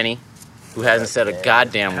 and Kenny, who hasn't said a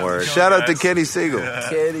goddamn word. Shout out to Kenny Siegel.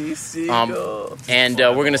 Kenny Siegel. And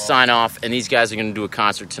we're going to sign off, and these guys are going to do a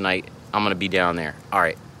concert tonight. I'm going to be down there. All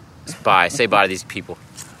right. Bye. Say bye to these people.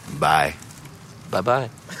 Bye.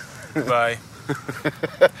 Bye-bye. Bye.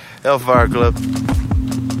 Hellfyre Club.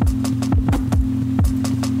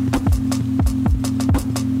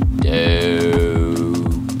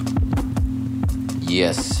 Dope.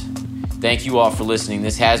 Yes. Thank you all for listening.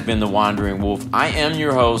 This has been The Wandering Wolf. I am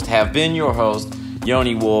your host, have been your host,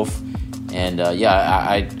 Yoni Wolf. And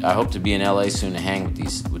I hope to be in LA soon to hang with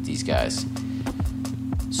these guys.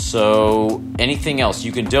 So, anything else?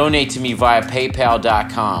 You can donate to me via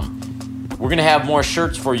PayPal.com. We're going to have more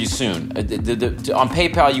shirts for you soon. On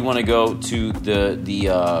PayPal, you want to go to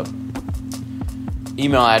the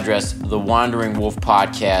email address,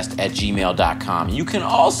 thewanderingwolfpodcast@gmail.com. You can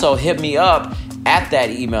also hit me up at that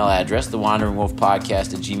email address,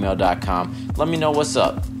 thewanderingwolfpodcast@gmail.com. Let me know what's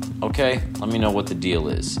up, okay? Let me know what the deal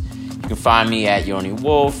is. You can find me at Yoni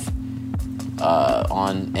Wolf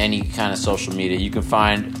on any kind of social media. You can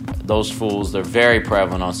find those fools. They're very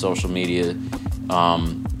prevalent on social media. I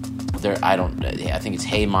think it's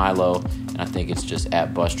Hey Milo, and I think it's just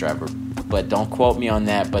at Busdriver. But don't quote me on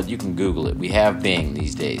that, but you can Google it. We have Bing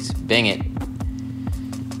these days. Bing it.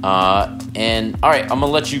 And all right, I'm gonna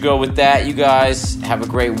let you go with that. You guys have a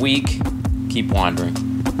great week. Keep wandering.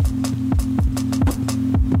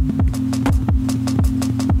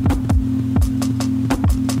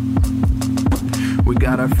 We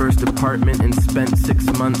got our first apartment and spent 6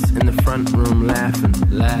 months in the front room laughing.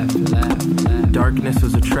 Laugh. Darkness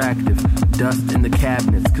was attractive. Dust in the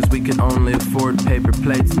cabinets, cause we could only afford paper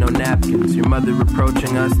plates, no napkins. Your mother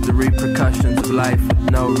reproaching us the repercussions of life with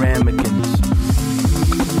no ramekins.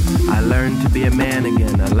 I learned to be a man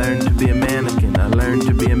again. I learned to be a mannequin. I learned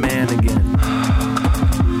to be a man again.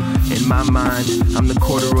 In my mind, I'm the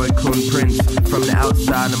corduroy coon prince. From the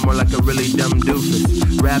outside, I'm more like a really dumb doofus.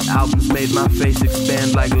 Rap albums made my face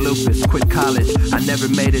expand like lupus. Quit college, I never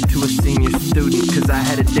made it to a senior student, cause I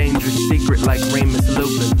had a dangerous secret like Remus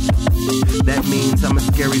Lupin. That means I'm a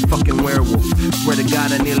scary fucking werewolf. Swear to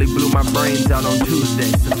God, I nearly blew my brains out on Tuesday.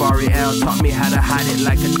 Safari Al taught me how to hide it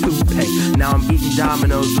like a toothpick. Now I'm eating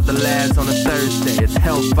dominoes with the lads on a Thursday. It's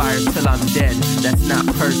hellfire till I'm dead, that's not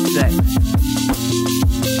per se.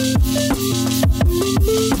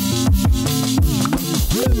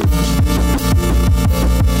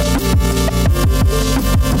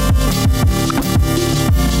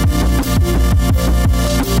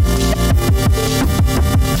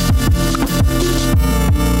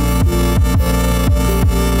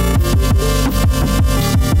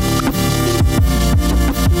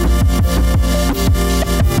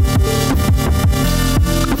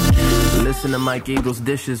 To Mike Eagle's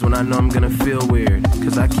dishes when I know I'm gonna feel weird,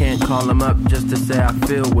 cause I can't call him up just to say I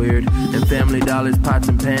feel weird. And Family Dollar's pots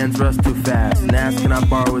and pans rust too fast, and ask can I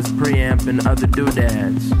borrow his preamp and other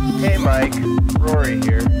doodads. Hey Mike, Rory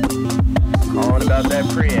here. Calling about that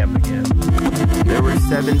preamp again. There were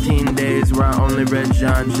 17 days where I only read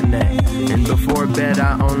Jean Genet, and before bed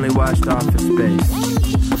I only watched Office Space.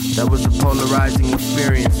 That was a polarizing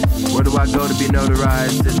experience. Where do I go to be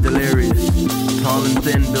notarized? It's delirious. Tall and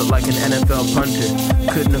thin, built like an NFL punter.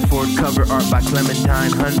 Couldn't afford cover art by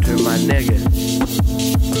Clementine Hunter, my nigga.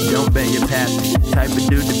 Don't bet your pappy. Type of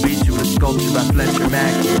dude to beat you with a sculpture by Fletcher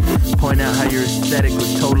Mackey. Point out how your aesthetic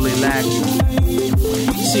was totally lacking.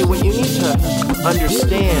 See, what you need to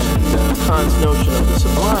understand, Khan's notion of the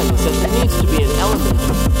sublime, is that there needs to be an element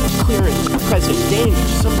of clear and present danger,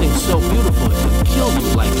 something so beautiful it could kill you,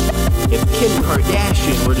 like if Kim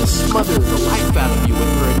Kardashian were to smother the life out of you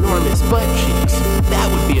with her enormous butt cheeks. That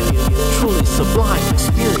would be a truly sublime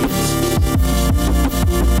experience.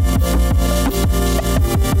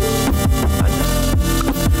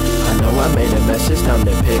 I know I made a mess, it's time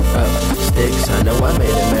to pick up sticks. I know I made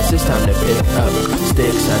a mess, it's time to pick up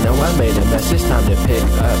sticks. I know I made a mess, it's time to pick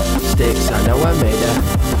up sticks. I know I made a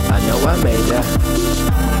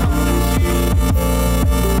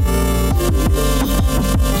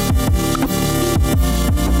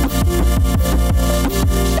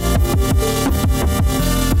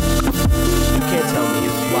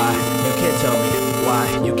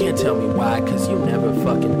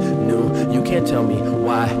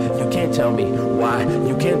can't tell me why.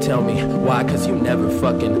 You can't tell me why, cause you never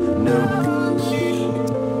fucking knew.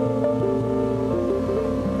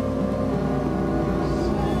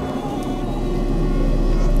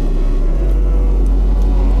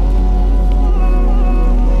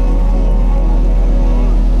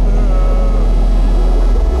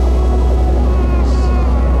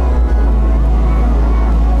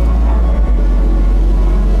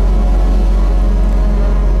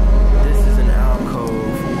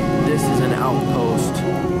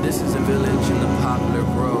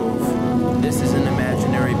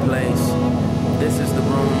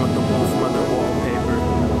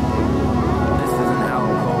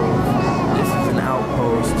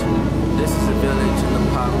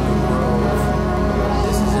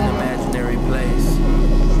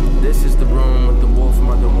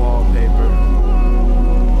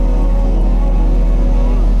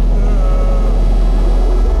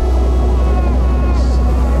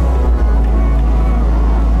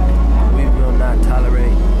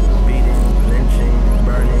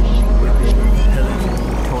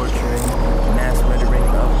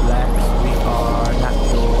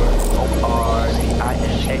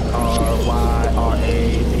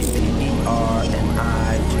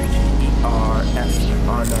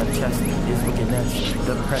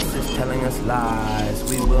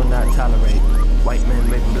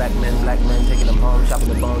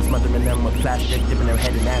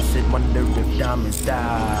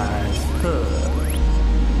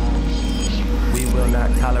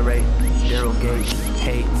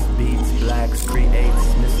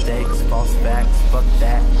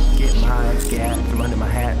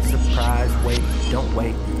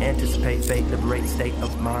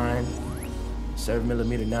 Serve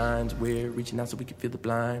millimeter nines, we're reaching out so we can feel the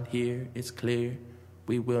blind. Here it's clear,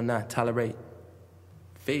 we will not tolerate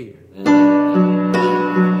fear. Maybe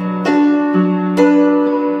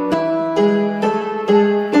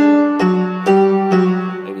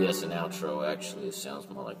that's an outro, actually. It sounds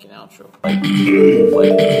more like an outro. I'm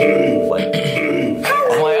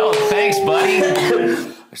like, oh, thanks, buddy.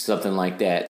 Or something like that.